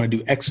 man, they want to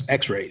do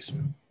x-rays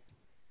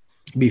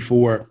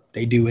before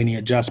they do any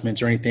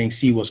adjustments or anything,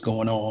 see what's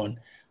going on.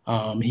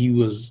 He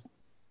was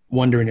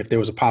wondering if there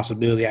was a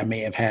possibility I may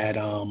have had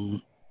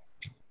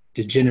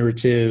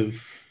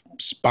degenerative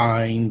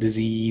spine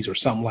disease or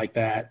something like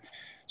that.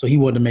 So he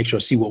wanted to make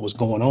sure, see what was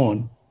going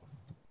on.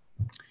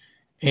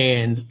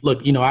 And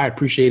look, I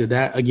appreciated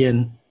that.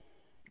 Again,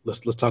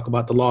 let's talk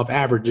about the law of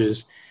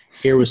averages.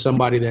 Here was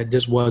somebody that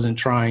just wasn't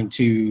trying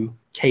to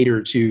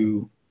cater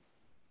to,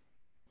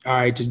 all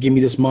right, just give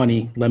me this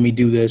money, let me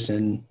do this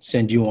and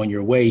send you on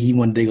your way. He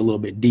wanted to dig a little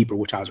bit deeper,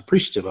 which I was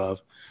appreciative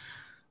of.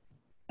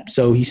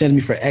 So he sends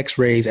me for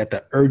x-rays at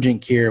the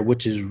urgent care,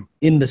 which is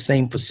in the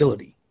same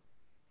facility.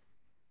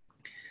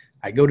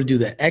 I go to do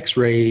the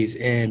x-rays,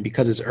 and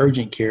because it's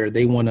urgent care,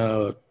 they want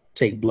to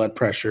take blood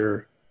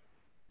pressure,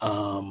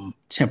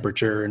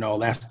 temperature, and all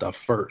that stuff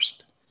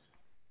first.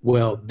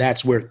 Well,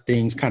 that's where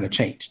things kind of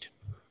changed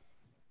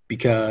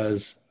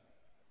because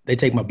they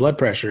take my blood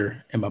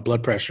pressure, and my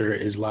blood pressure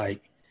is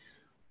like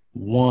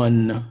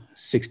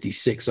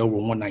 166 over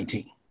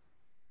 119.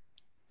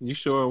 You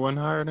sure it wasn't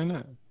higher than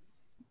that?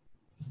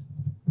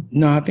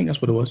 No, I think that's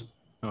what it was.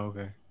 Oh,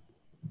 okay.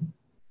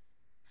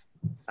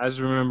 I just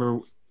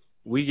remember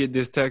we get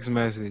this text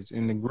message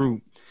in the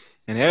group,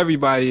 and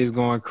everybody is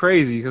going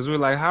crazy because we're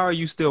like, how are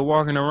you still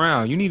walking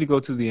around? You need to go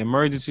to the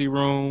emergency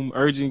room,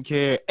 urgent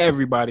care.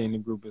 Everybody in the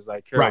group is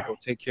like, Carol, go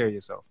take care of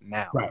yourself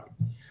now. Right.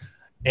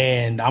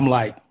 And I'm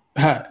like,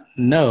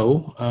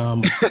 no,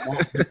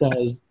 not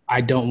because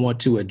I don't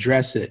want to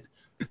address it,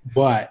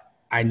 but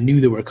I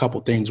knew there were a couple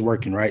things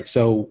working, right?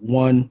 So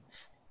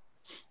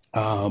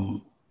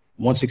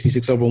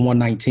 166 over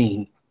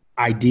 119.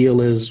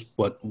 Ideal is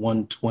what,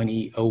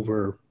 120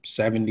 over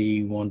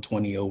 70,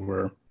 120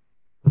 over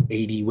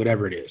 80,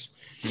 whatever it is.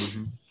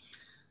 Mm-hmm.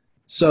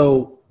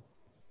 So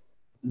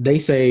they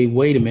say,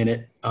 wait a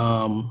minute.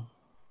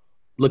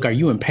 Look, are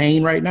you in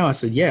pain right now? I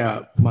said,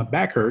 yeah, my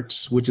back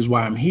hurts, which is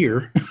why I'm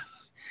here.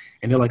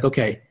 And they're like,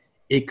 okay,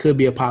 it could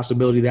be a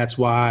possibility. That's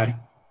why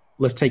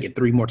let's take it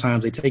 3 more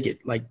times. They take it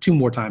like 2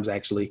 more times,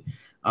 actually.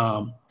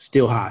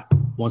 Still high,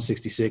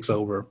 166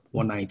 over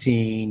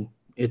 119.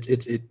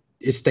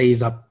 It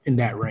stays up in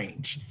that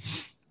range.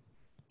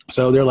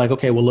 So they're like,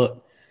 okay, well,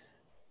 look,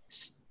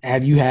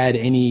 have you had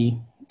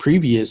any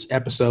previous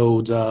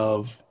episodes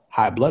of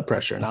high blood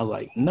pressure? And I was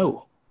like,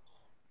 no.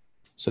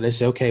 So they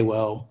say, okay,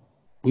 well,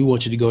 we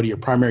want you to go to your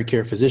primary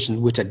care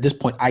physician, which at this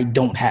point I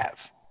don't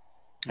have.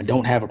 I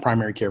don't have a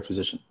primary care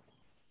physician.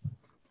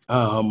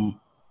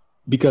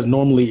 Because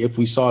normally if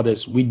we saw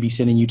this, we'd be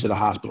sending you to the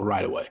hospital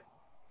right away.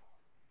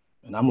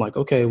 And I'm like,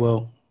 okay,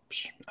 well,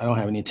 I don't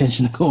have any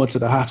intention of going to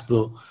the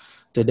hospital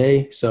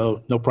today,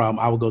 so no problem.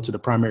 I will go to the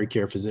primary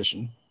care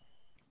physician.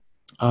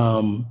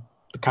 The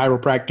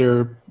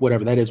chiropractor,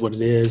 whatever that is, what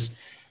it is,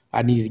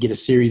 I needed to get a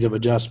series of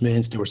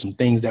adjustments. There were some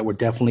things that were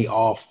definitely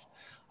off,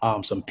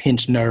 some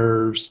pinched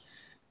nerves,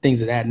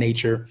 things of that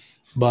nature.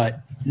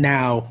 But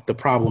now the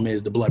problem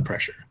is the blood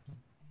pressure,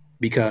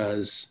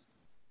 because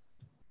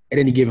at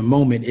any given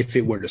moment, if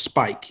it were to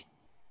spike,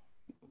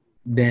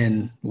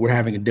 then we're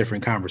having a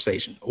different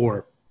conversation,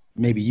 or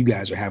maybe you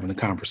guys are having a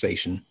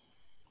conversation,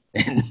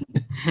 and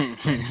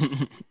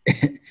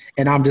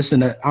and I'm just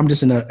in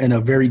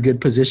a very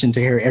good position to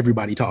hear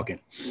everybody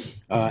talking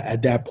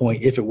at that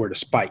point if it were to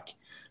spike.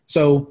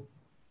 So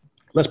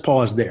let's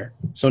pause there.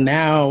 So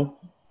now,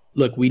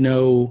 look, we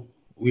know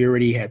we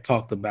already had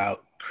talked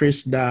about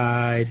Chris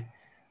died,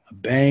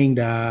 Bang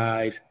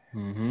died,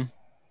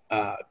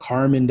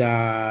 Carmen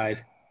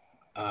died,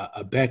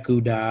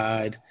 Abeku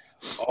died.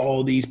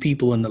 All these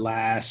people in the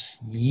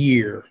last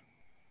year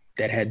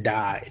that had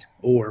died,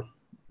 or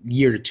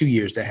year to 2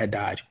 years that had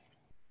died.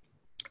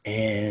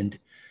 And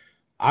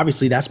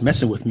obviously that's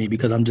messing with me,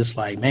 because I'm just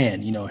like,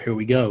 man, here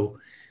we go.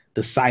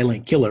 The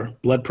silent killer,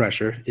 blood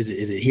pressure, is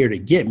it here to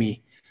get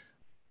me?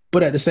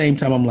 But at the same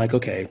time, I'm like,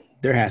 okay,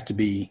 there has to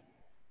be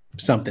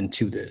something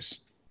to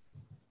this.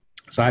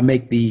 So I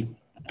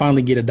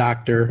finally get a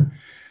doctor,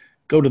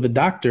 go to the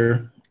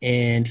doctor,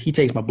 and he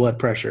takes my blood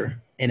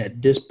pressure. And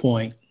at this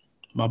point,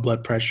 my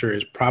blood pressure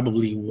is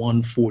probably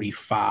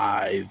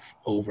 145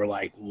 over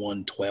like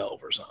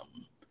 112 or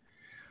something.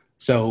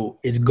 So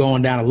it's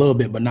going down a little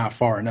bit, but not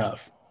far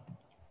enough.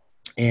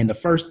 And the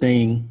first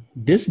thing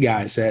this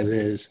guy says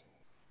is,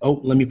 oh,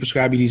 let me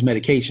prescribe you these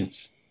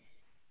medications.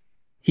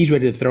 He's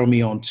ready to throw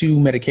me on 2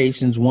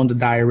 medications. One's a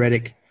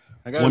diuretic,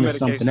 one is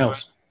something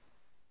else.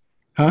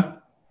 Huh?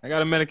 I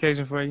got a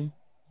medication for you.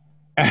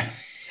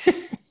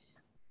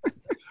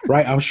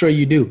 Right, I'm sure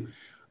you do.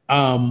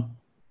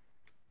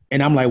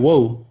 And I'm like,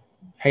 whoa,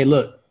 hey,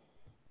 look,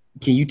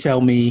 can you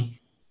tell me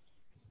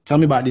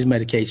about these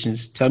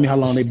medications? Tell me how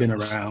long they've been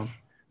around.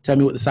 Tell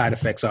me what the side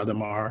effects of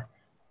them are.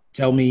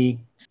 Tell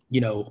me,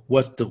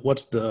 what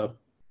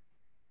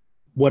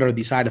are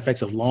the side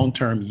effects of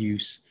long-term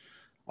use,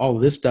 all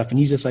of this stuff. And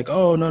he's just like,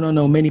 oh,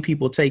 no. Many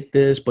people take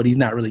this, but he's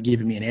not really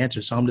giving me an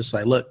answer. So I'm just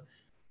like, look,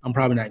 I'm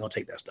probably not going to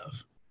take that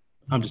stuff.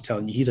 I'm just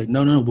telling you. He's like,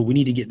 no, but we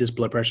need to get this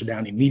blood pressure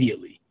down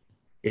immediately.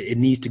 It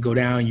needs to go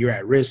down. You're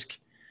at risk.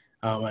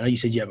 I know you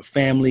said you have a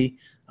family.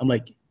 I'm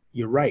like,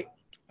 you're right.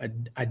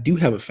 I do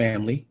have a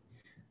family.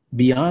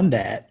 Beyond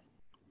that,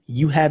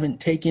 you haven't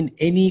taken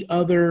any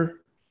other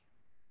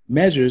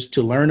measures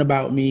to learn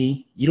about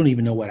me. You don't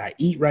even know what I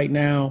eat right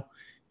now.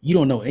 You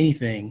don't know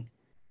anything,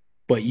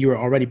 but you're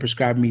already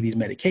prescribing me these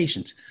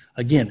medications.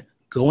 Again,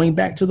 going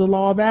back to the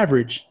law of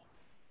average,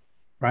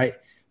 right?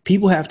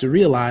 People have to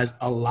realize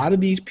a lot of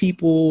these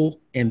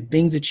people and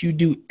things that you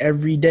do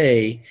every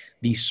day,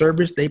 the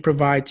service they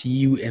provide to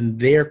you and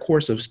their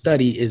course of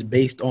study is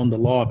based on the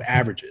law of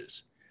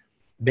averages,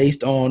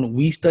 based on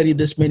we study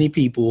this many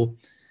people.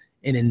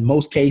 And in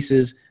most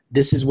cases,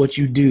 this is what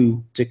you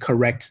do to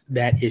correct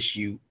that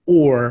issue.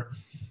 Or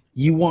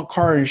you want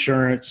car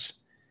insurance.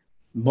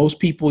 Most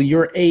people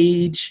your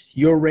age,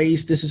 your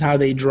race, this is how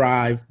they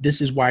drive.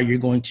 This is why you're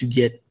going to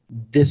get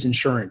this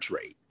insurance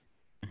rate,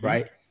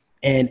 right?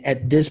 And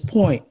at this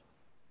point,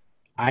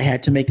 I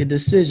had to make a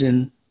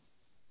decision.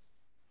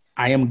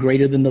 I am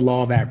greater than the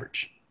law of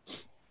average,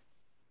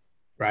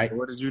 right? So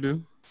what did you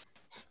do?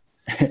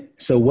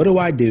 So what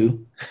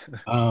do?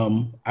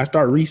 I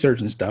start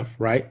researching stuff,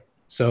 right?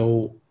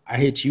 So I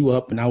hit you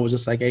up and I was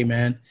just like, hey,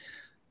 man,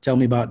 tell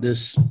me about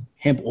this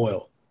hemp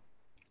oil,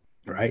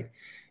 right?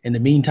 In the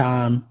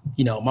meantime,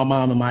 my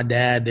mom and my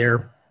dad,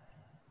 they've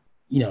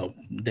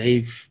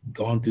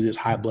gone through this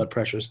high blood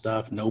pressure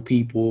stuff. No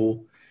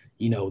people,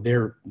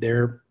 they're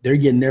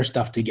getting their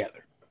stuff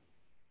together,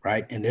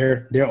 right? And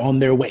they're on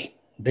their way.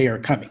 They are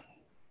coming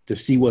to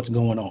see what's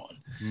going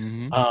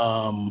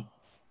on.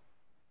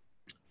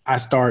 I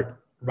start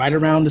right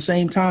around the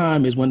same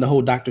time is when the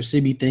whole Dr.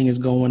 Sebi thing is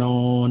going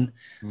on.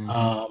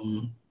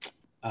 Nipsey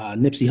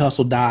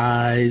Hussle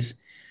dies.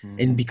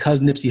 And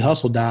because Nipsey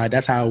Hussle died,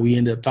 that's how we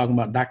ended up talking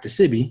about Dr.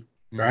 Sebi,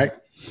 right?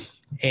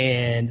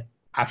 And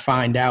I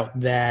find out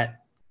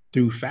that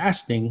through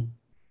fasting,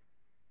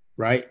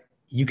 right,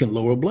 you can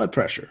lower blood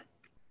pressure.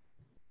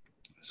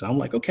 So I'm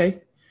like,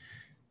 okay,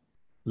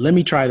 let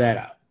me try that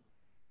out.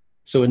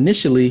 So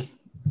initially,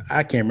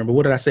 I can't remember.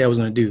 What did I say I was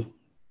going to do?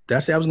 Did I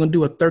say I was going to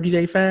do a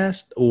 30-day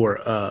fast, or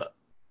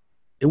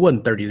it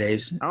wasn't 30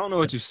 days? I don't know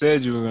what you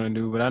said you were going to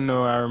do, but I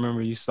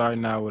remember you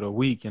starting out with a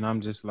week, and I'm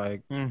just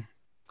like,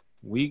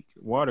 week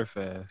water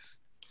fast.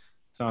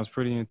 Sounds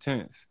pretty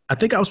intense. I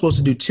think I was supposed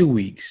to do 2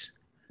 weeks.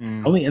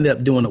 I only ended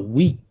up doing a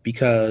week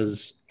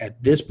because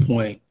at this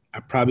point, I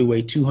probably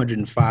weighed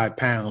 205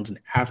 pounds. And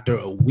after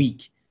a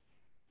week,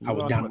 I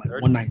was down to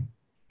like 190.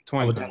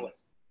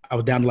 I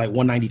was down to like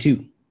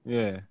 192.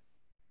 Yeah.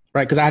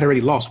 right? Because I had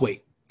already lost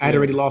weight. I had Yeah.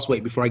 already lost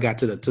weight before I got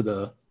to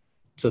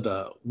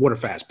the water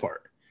fast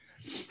part.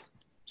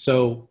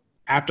 So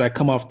after I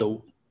come off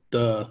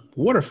the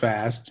water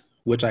fast,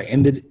 which I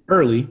ended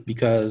early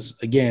because,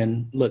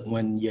 again, look,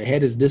 when your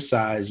head is this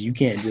size, you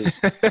can't just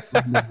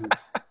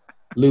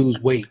lose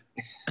weight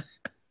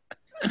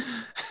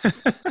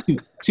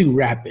too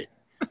rapid,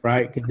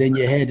 right? Because then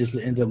your head just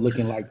ends up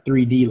looking like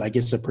 3D, like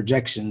it's a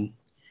projection,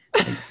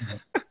 like,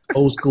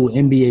 old school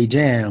NBA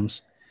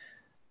jams.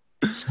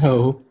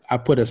 So I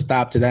put a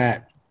stop to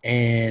that.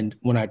 And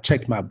when I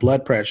checked my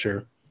blood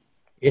pressure,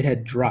 it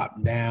had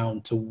dropped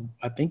down to,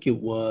 I think it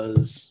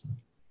was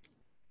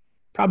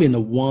probably in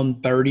the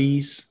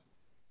 130s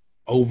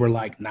over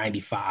like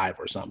 95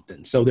 or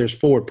something. So there's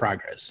forward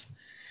progress.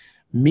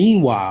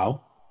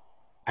 Meanwhile,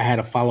 I had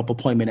a follow-up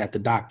appointment at the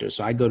doctor.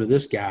 So I go to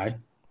this guy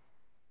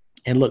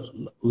and look,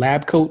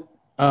 lab coat,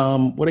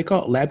 what they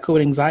call it? Lab coat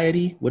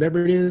anxiety,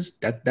 whatever it is,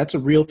 that's a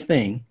real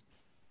thing.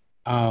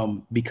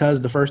 Because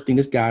the first thing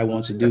this guy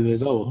wants to do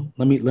is, oh,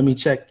 let me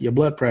check your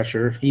blood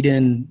pressure. He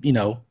didn't,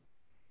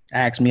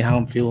 ask me how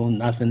I'm feeling,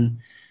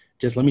 nothing.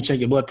 Just let me check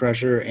your blood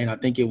pressure. And I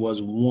think it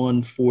was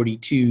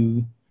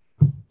 142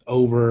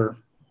 over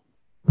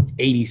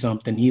 80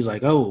 something. He's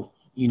like, oh,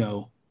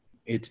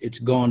 it's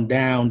gone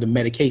down. The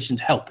medication's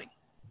helping.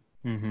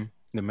 Mm-hmm.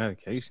 The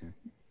medication.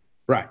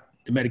 Right.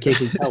 The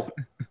medication's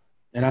helping.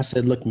 And I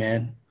said, look,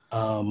 man,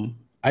 I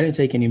didn't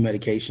take any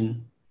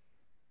medication.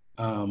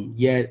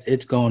 Yet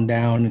it's gone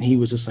down. And he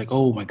was just like,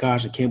 oh my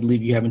gosh, I can't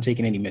believe you haven't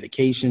taken any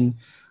medication.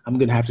 I'm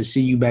going to have to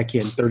see you back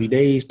here in 30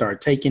 days,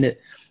 start taking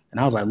it. And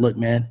I was like, look,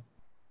 man,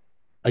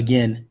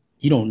 again,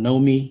 you don't know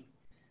me.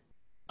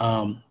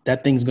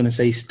 That thing's going to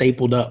say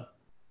stapled up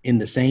in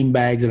the same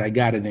bags that I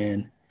got it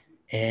in.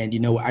 And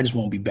I just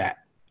won't be back.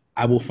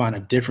 I will find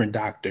a different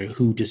doctor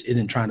who just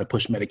isn't trying to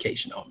push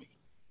medication on me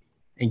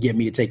and get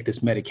me to take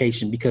this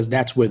medication, because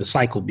that's where the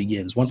cycle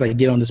begins. Once I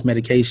get on this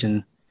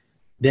medication,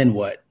 then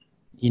what?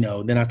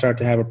 Then I start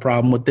to have a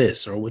problem with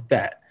this or with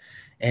that.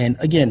 And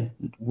again,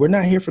 we're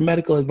not here for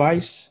medical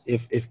advice.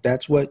 If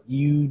that's what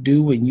you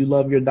do and you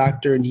love your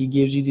doctor and he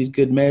gives you these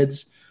good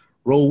meds,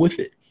 roll with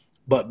it.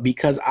 But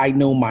because I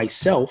know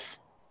myself,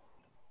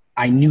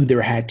 I knew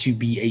there had to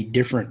be a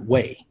different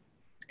way.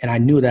 And I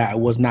knew that I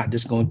was not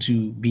just going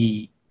to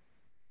be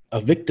a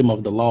victim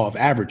of the law of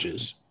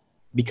averages,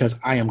 because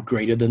I am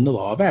greater than the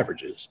law of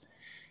averages.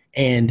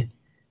 And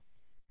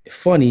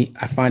funny,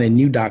 I find a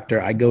new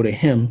doctor. I go to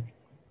him,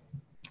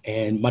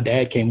 and my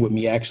dad came with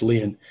me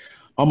actually. And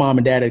my mom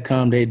and dad had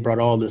come. They brought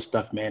all this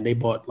stuff, man. They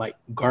bought like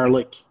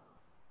garlic,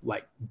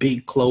 like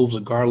big cloves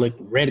of garlic,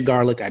 red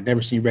garlic. I'd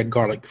never seen red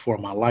garlic before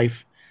in my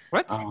life.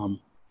 What?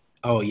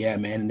 Oh yeah,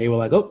 man. And they were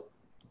like, oh,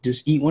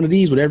 just eat one of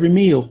these with every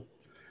meal.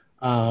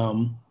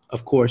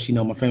 Of course,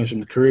 my family's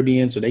from the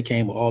Caribbean, so they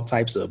came with all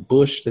types of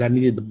bush that I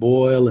needed to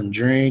boil and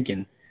drink.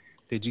 And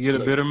Did you get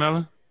a bitter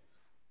melon?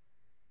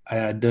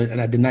 I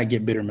did not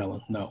get bitter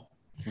melon. No.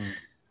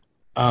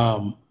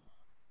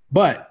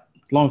 But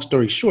long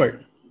story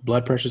short,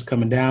 blood pressure's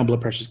coming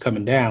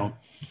down.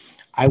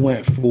 I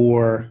went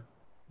for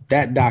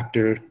that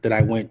doctor that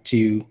I went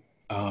to,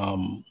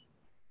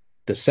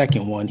 the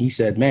second one. He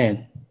said,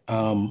 man,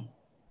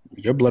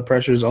 your blood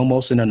pressure is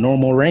almost in a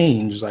normal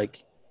range.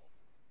 Like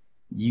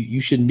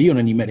you shouldn't be on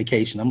any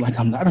medication. I'm like,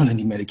 I'm not on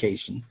any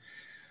medication.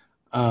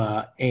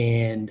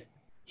 And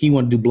he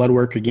wanted to do blood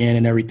work again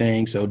and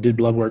everything. So did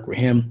blood work with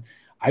him.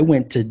 I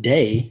went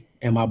today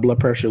and my blood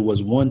pressure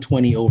was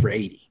 120 over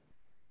 80.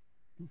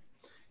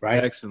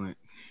 Right. Excellent.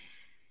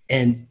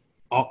 And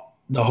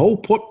the whole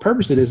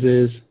purpose of this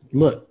is,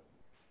 look,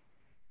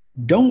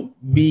 don't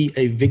be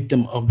a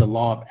victim of the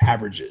law of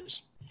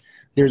averages.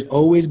 There's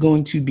always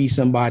going to be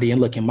somebody.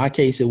 And look, in my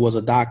case, it was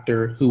a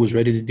doctor who was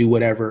ready to do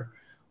whatever.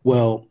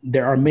 Well,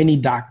 there are many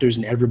doctors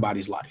in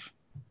everybody's life,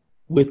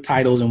 with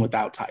titles and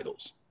without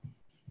titles.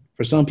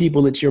 For some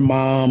people, it's your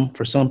mom.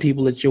 For some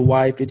people, it's your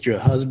wife. It's your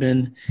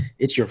husband.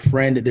 It's your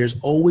friend. There's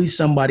always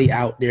somebody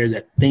out there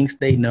that thinks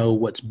they know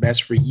what's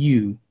best for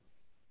you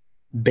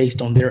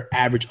based on their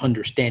average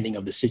understanding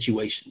of the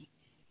situation.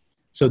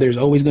 So there's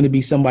always going to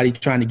be somebody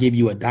trying to give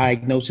you a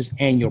diagnosis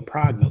and your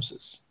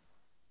prognosis.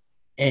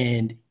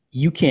 And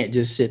you can't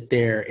just sit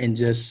there and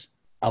just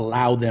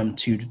allow them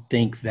to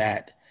think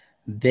that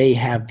they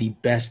have the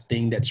best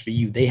thing that's for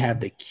you. They have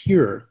the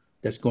cure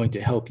that's going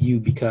to help you,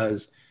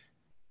 because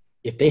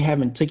if they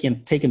haven't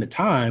taken the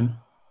time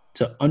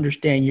to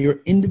understand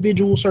your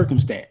individual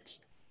circumstance.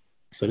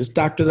 So this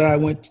doctor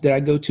that I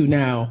go to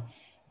now,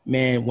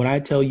 man, when I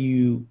tell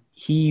you,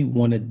 he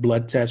wanted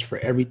blood tests for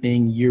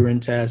everything, urine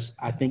tests.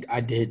 I think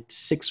I did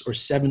 6 or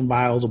 7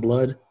 vials of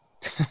blood.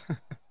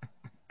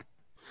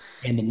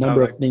 And the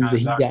number of things that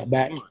he got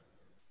back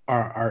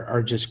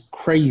are just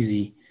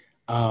crazy.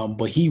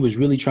 But he was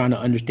really trying to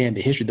understand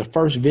the history. The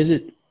first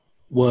visit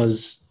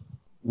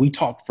we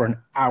talked for an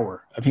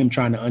hour of him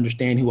trying to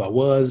understand who I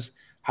was,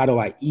 how do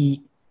I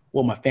eat,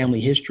 what my family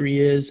history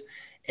is.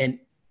 And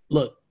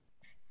look,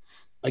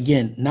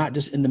 again, not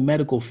just in the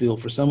medical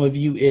field. For some of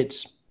you,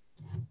 it's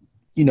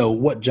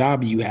what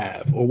job you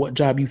have or what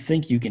job you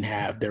think you can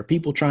have. There are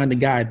people trying to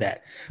guide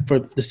that. For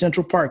the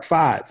Central Park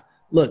Five,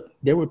 look,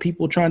 there were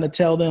people trying to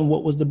tell them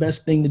what was the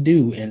best thing to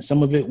do. And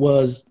some of it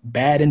was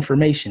bad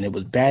information. It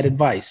was bad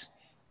advice.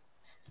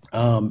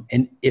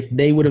 And if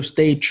they would have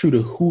stayed true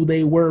to who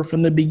they were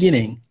from the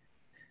beginning,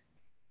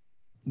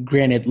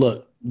 granted,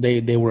 look,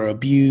 they were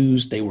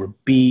abused, they were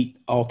beat,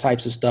 all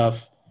types of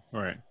stuff.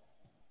 Right.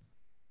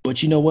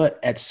 But you know what?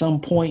 At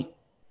some point,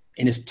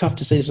 and it's tough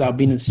to say this without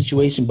being in the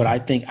situation, but I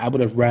think I would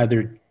have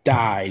rather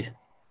died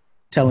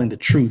telling the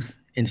truth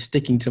and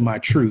sticking to my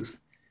truth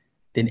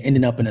than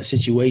ending up in a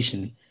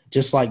situation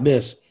just like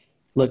this.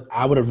 Look,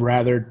 I would have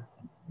rather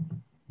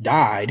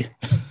died,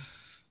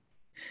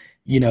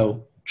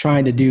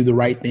 trying to do the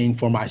right thing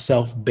for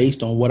myself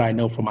based on what I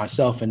know for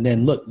myself. And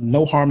then look,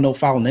 no harm, no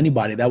foul in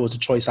anybody. That was a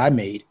choice I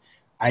made.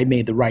 I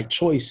made the right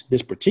choice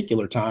this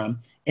particular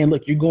time. And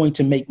look, you're going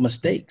to make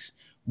mistakes,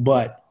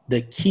 but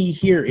the key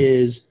here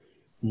is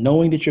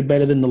knowing that you're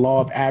better than the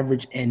law of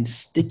average and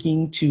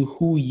sticking to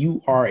who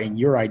you are and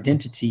your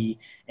identity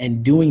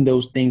and doing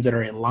those things that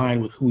are in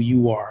line with who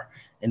you are.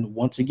 And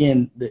once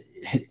again,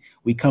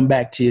 we come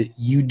back to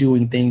you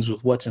doing things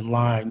with what's in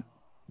line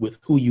with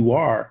who you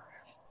are.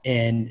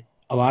 And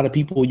a lot of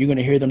people, you're going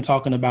to hear them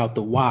talking about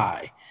the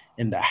why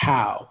and the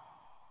how.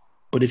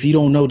 But if you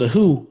don't know the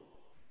who,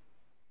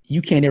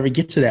 you can't ever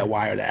get to that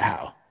why or that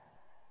how.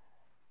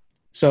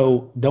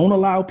 So don't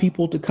allow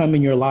people to come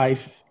in your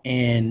life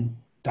and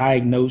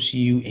diagnose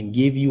you and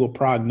give you a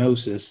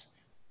prognosis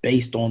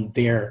based on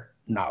their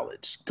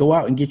knowledge. Go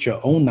out and get your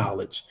own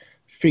knowledge,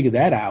 figure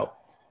that out,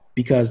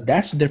 because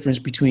that's the difference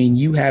between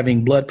you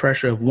having blood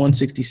pressure of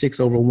 166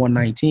 over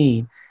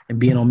 119 and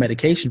being on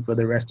medication for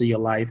the rest of your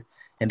life.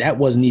 And that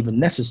wasn't even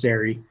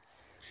necessary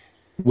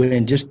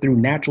when just through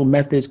natural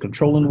methods,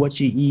 controlling what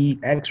you eat,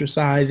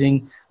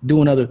 exercising,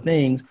 doing other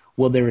things.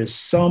 Well, there is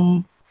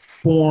some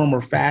form or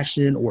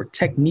fashion or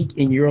technique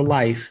in your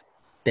life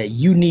that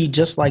you need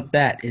just like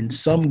that in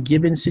some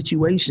given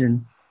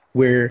situation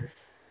where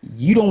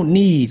you don't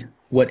need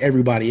what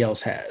everybody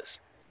else has.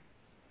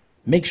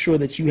 Make sure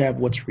that you have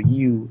what's for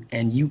you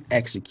and you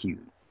execute.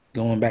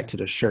 Going back to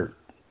the shirt,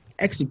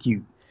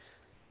 execute.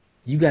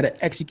 You got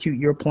to execute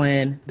your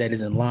plan that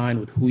is in line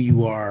with who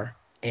you are,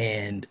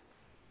 and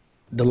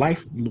the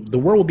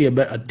world will be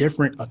a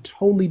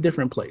totally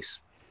different place.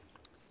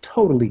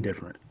 Totally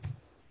different.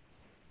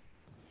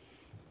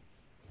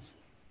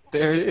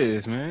 There it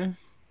is, man.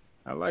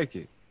 I like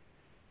it.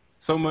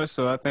 So much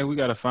so I think we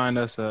got to find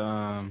us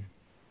I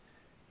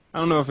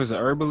don't know if it's a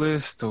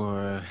herbalist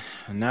or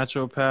a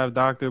naturopath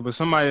doctor, but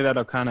somebody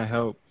that'll kind of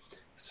help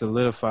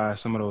solidify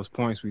some of those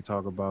points we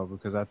talk about,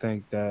 because I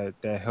think that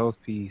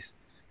health piece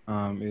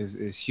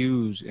is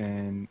huge.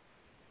 And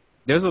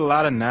there's a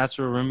lot of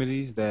natural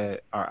remedies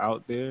that are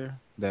out there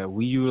that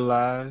we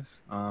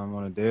utilize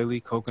on a daily.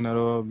 Coconut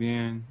oil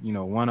being,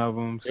 one of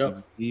them.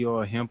 Yep. CBD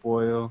oil, hemp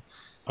oil,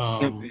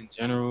 hemp in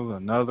general,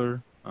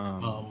 another.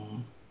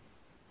 Apple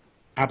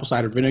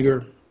cider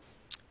vinegar.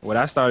 What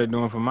I started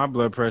doing for my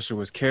blood pressure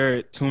was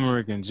carrot,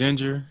 turmeric, and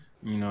ginger.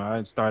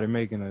 I started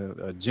making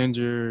a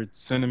ginger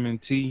cinnamon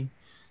tea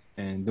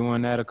and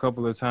doing that a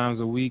couple of times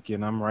a week,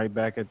 and I'm right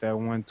back at that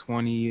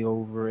 120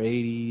 over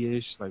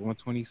 80-ish, like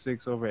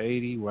 126 over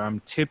 80, where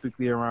I'm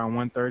typically around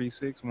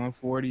 136,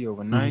 140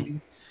 over 90.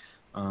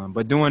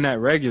 But doing that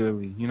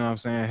regularly, you know what I'm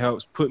saying,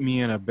 helps put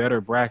me in a better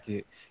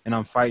bracket, and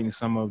I'm fighting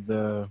some of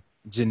the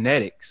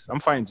genetics. I'm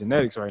fighting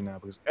genetics right now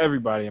because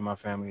everybody in my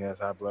family has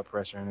high blood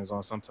pressure and is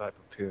on some type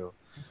of pill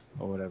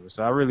or whatever.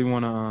 So I really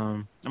want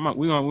to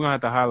we're gonna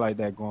have to highlight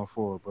that going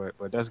forward.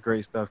 But that's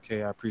great stuff,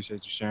 Kay. I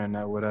appreciate you sharing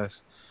that with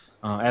us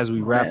as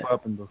we wrap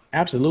up.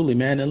 Absolutely,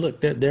 man. And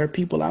look, there are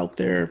people out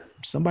there.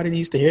 Somebody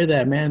needs to hear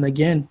that, man.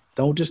 Again,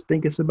 don't just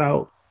think it's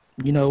about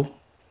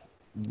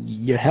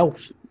your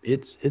health.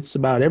 It's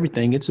about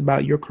everything. It's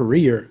about your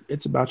career.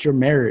 It's about your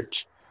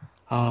marriage.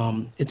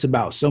 It's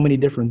about so many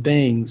different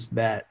things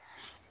that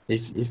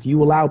if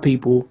you allow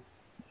people,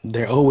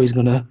 they're always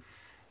gonna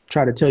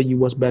try to tell you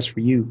what's best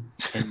for you,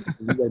 and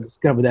you gotta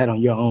discover that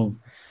on your own.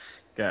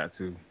 Got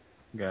to.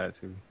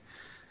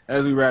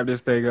 As we wrap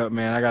this thing up,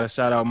 man, I got to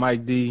shout out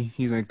Mike D.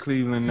 He's in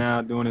Cleveland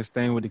now doing his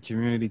thing with the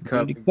Community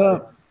Cup.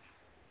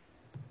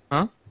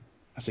 Huh?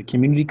 I said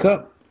Community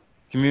Cup.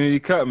 Community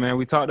Cup, man.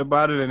 We talked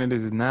about it, and it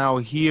is now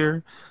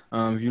here.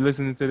 If you're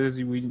listening to this,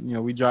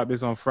 we dropped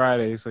this on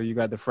Friday, so you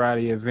got the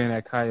Friday event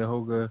at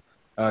Cuyahoga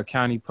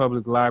County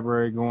Public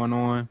Library going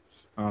on.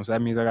 So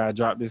that means I got to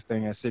drop this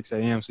thing at 6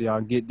 a.m. So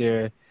y'all get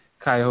there,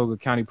 Cuyahoga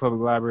County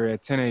Public Library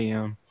at 10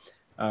 a.m.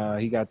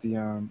 He got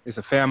it's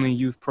a family and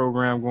youth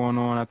program going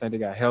on. I think they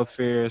got health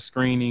fairs,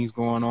 screenings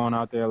going on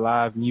out there,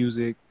 live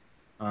music,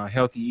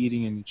 healthy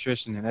eating and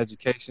nutrition and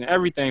education,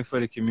 everything for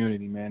the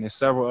community, man. There's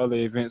several other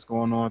events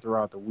going on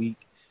throughout the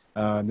week.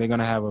 They're going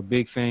to have a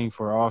big thing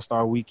for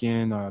All-Star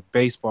Weekend,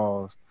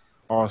 baseball's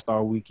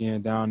All-Star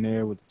Weekend down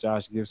there with the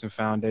Josh Gibson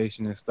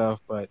Foundation and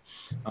stuff. But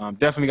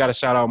definitely got to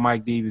shout out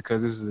Mike D,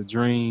 because this is a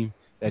dream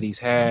that he's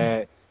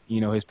had.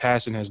 His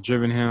passion has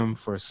driven him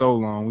for so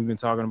long. We've been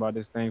talking about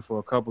this thing for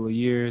a couple of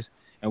years,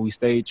 and we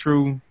stayed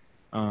true.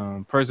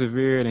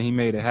 persevered, and he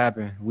made it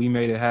happen. We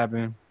made it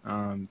happen.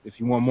 If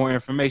you want more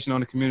information on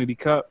the Community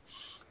Cup,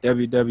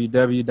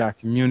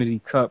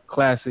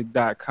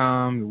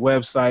 www.communitycupclassic.com, the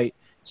website.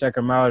 Check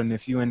them out. And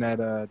if you're in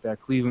that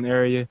Cleveland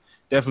area,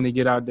 definitely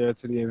get out there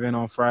to the event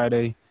on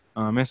Friday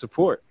and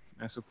support.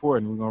 And we're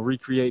gonna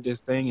recreate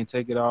this thing and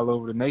take it all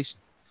over the nation.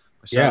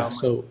 Yeah.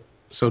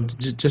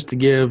 Just to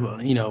give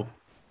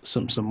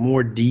some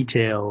more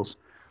details.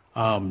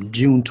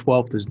 June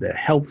 12th is the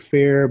health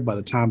fair. By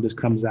the time this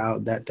comes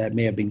out, that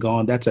may have been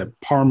gone. That's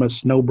at Parma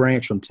Snow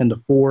Branch from 10 to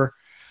 4.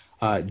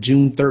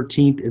 June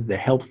 13th is the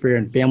health fair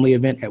and family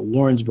event at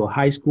Warrensville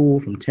High School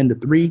from 10 to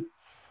 3.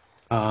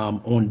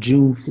 On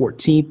June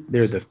 14th,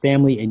 there are the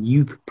family and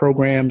youth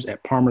programs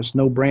at Parma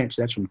Snow Branch.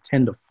 That's from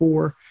 10 to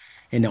 4.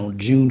 And on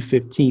June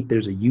 15th,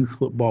 there's a youth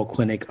football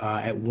clinic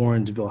at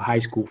Warrensville High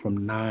School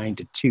from 9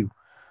 to 2.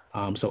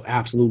 So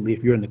absolutely,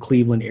 if you're in the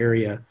Cleveland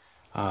area,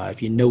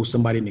 if you know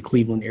somebody in the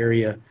Cleveland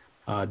area,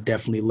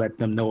 definitely let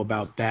them know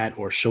about that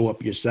or show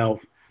up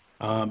yourself.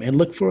 And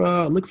look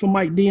for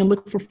Mike D and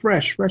look for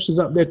Fresh. Fresh is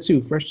up there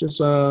too. Fresh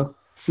just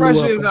Fresh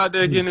is out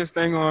there getting this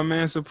thing on,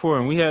 man,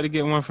 supporting. We had to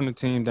get one from the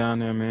team down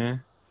there,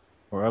 man.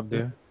 Or up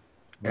there.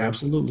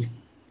 Absolutely.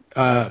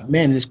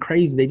 Man, it's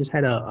crazy. They just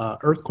had a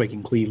earthquake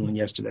in Cleveland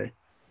yesterday.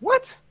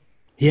 What?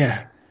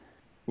 Yeah.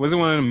 Was it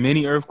one of the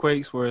mini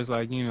earthquakes where it's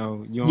like,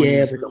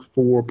 it's like a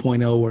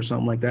 4.0 or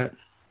something like that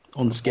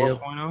on the scale.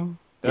 4.0?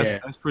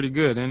 That's pretty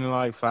good. Isn't it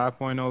like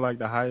 5.0, like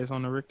the highest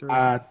on the Richter?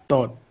 I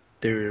thought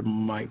there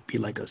might be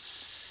like a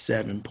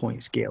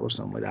 7-point scale or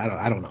something like that.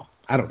 I don't know.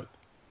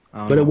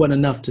 But it wasn't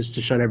enough to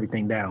shut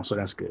everything down, so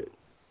that's good.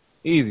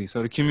 Easy.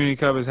 So the Community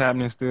Cup is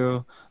happening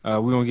still. We're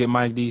going to get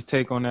Mike D's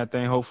take on that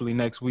thing. Hopefully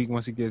next week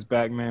once he gets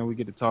back, man, we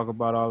get to talk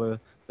about all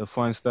the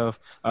fun stuff.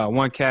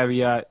 One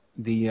caveat,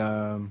 the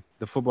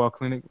football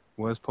clinic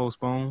was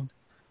postponed.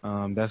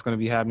 That's going to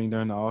be happening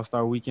during the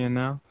All-Star weekend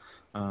now.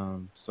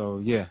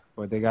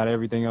 But they got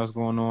everything else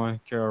going on.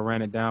 Carol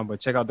ran it down. But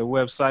check out the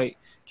website,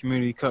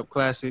 Community Cup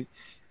Classic.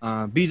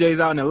 BJ's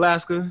out in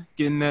Alaska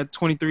getting that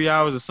 23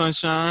 hours of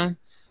sunshine.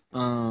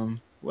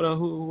 What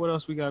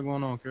else we got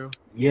going on, Carol?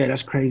 Yeah,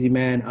 that's crazy,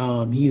 man.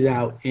 He's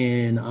out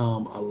in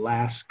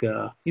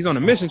Alaska. He's on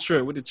a mission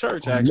trip with the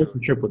church, actually.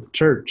 Mission trip with the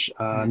church.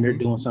 And they're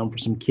doing something for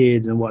some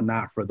kids and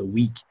whatnot for the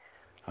week.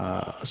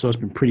 So it's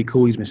been pretty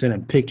cool. He's been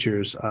sending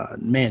pictures.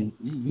 Man,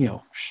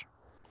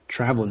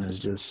 traveling is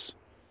just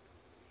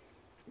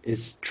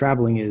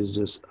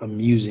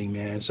amusing,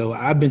 man. So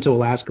I've been to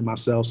Alaska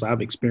myself, so I've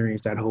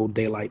experienced that whole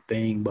daylight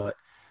thing, but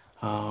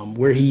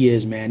where he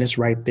is, man, it's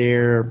right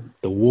there.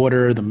 The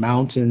water, the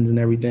mountains and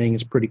everything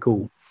is pretty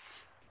cool.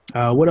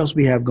 What else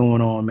we have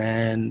going on,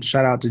 man?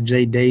 Shout out to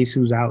Jay Dace,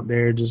 who's out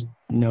there just,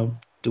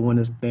 doing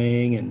his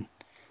thing. And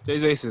Jay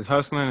Dace is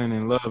hustling and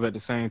in love at the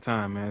same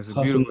time, man. It's a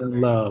hustling beautiful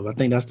and love. I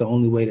think that's the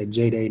only way that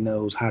Jay Day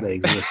knows how to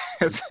exist.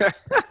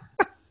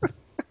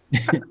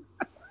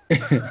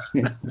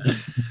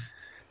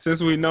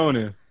 Since we've known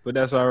him. But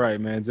that's all right,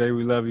 man. Jay,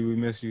 we love you. We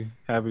miss you.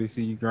 Happy to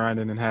see you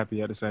grinding and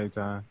happy at the same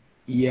time.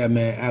 Yeah,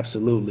 man,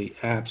 absolutely.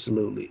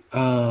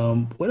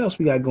 What else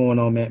we got going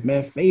on, man?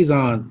 Man,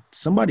 Faison,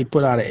 somebody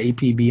put out an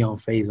APB on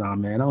Faison,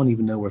 man. I don't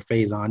even know where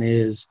Faison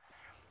is.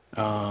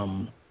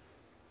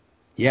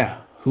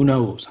 Yeah, who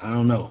knows? I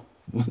don't know.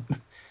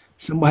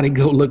 Somebody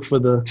go look for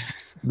the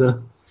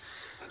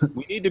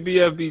We need the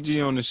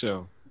BFBG on the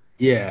show.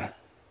 Yeah,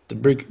 the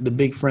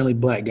big friendly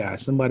black guy.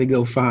 Somebody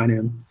go find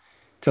him.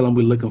 Tell him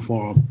we're looking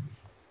for him.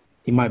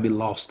 He might be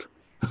lost.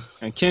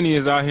 And Kenny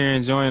is out here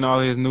enjoying all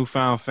his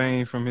newfound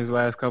fame from his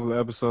last couple of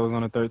episodes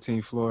on the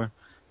 13th floor.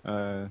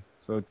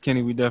 So,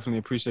 Kenny, we definitely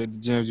appreciate the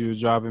gems you were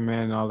dropping,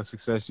 man, and all the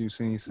success you've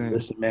seen since.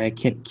 Listen, man,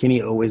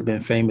 Kenny always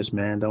been famous,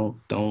 man. Don't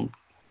don't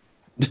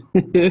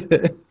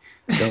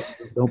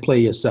play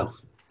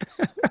yourself.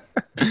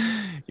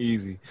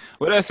 Easy.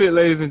 Well, that's it,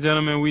 ladies and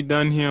gentlemen. We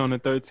done here on the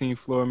 13th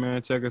floor,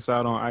 man. Check us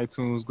out on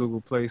iTunes,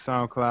 Google Play,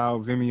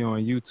 SoundCloud, Vimeo,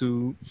 and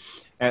YouTube.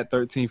 At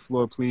 13th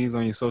floor, please,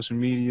 on your social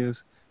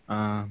medias.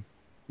 Yeah,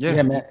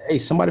 man. Hey,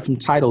 somebody from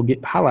Tidal,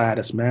 holla at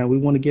us, man. We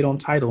want to get on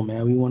Tidal,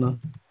 man. We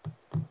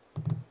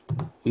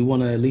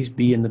want to at least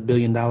be in the $1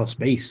 billion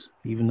space,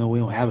 even though we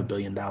don't have $1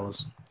 billion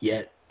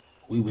yet.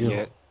 We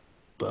will,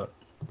 but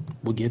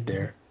we'll get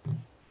there.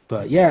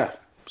 But yeah,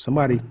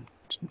 somebody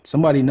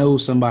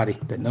knows somebody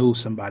that knows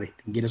somebody that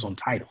can get us on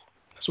Tidal.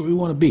 That's what we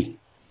want to be.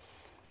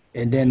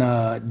 And then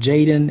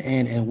Jaden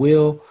and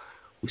Will,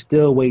 we're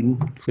still waiting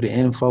for the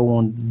info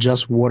on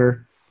Just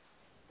Water.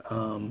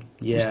 You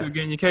still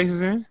getting your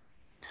cases in?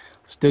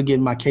 Still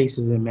getting my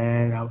cases in,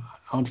 man.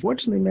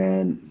 Unfortunately,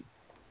 man,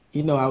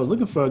 I was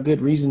looking for a good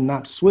reason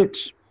not to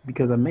switch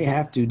because I may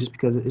have to just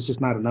because it's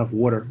just not enough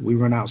water. We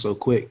run out so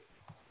quick.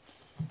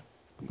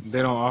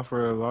 They don't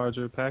offer a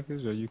larger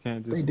package or you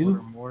can't just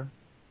order more?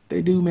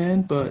 They do,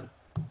 man, but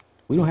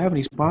we don't have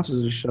any sponsors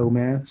of the show,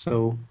 man.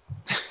 So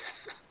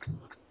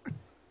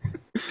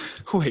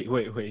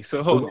Wait.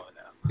 So hold on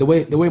now. The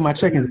way my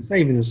check-ins and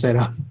savings are set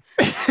up.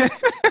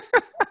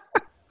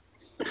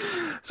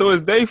 So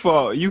it's their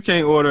fault. You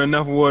can't order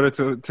enough water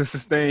to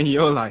sustain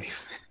your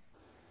life.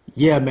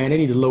 Yeah, man, they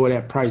need to lower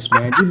that price,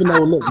 man. Even though,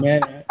 look,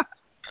 man,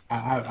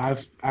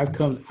 I've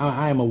come.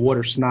 I am a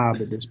water snob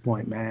at this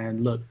point,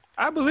 man. Look,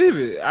 I believe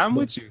it. I'm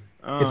look, with you.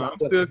 if I'm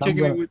still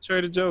kicking it with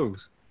Trader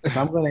Joe's. if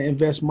I'm gonna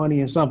invest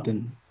money in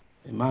something,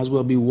 it might as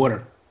well be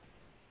water.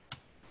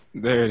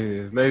 There it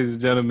is. Ladies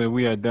and gentlemen,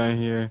 we are done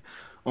here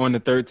on the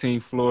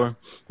 13th floor,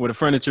 where the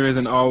furniture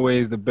isn't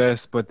always the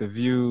best, but the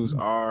views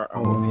are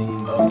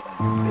amazing.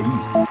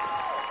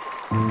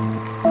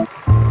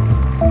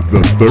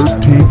 The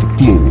 13th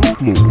floor.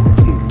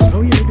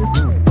 Oh yeah,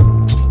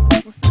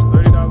 What's this,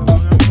 $30 on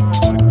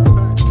Amazon?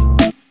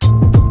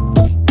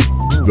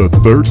 The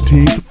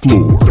 13th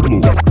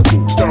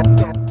floor.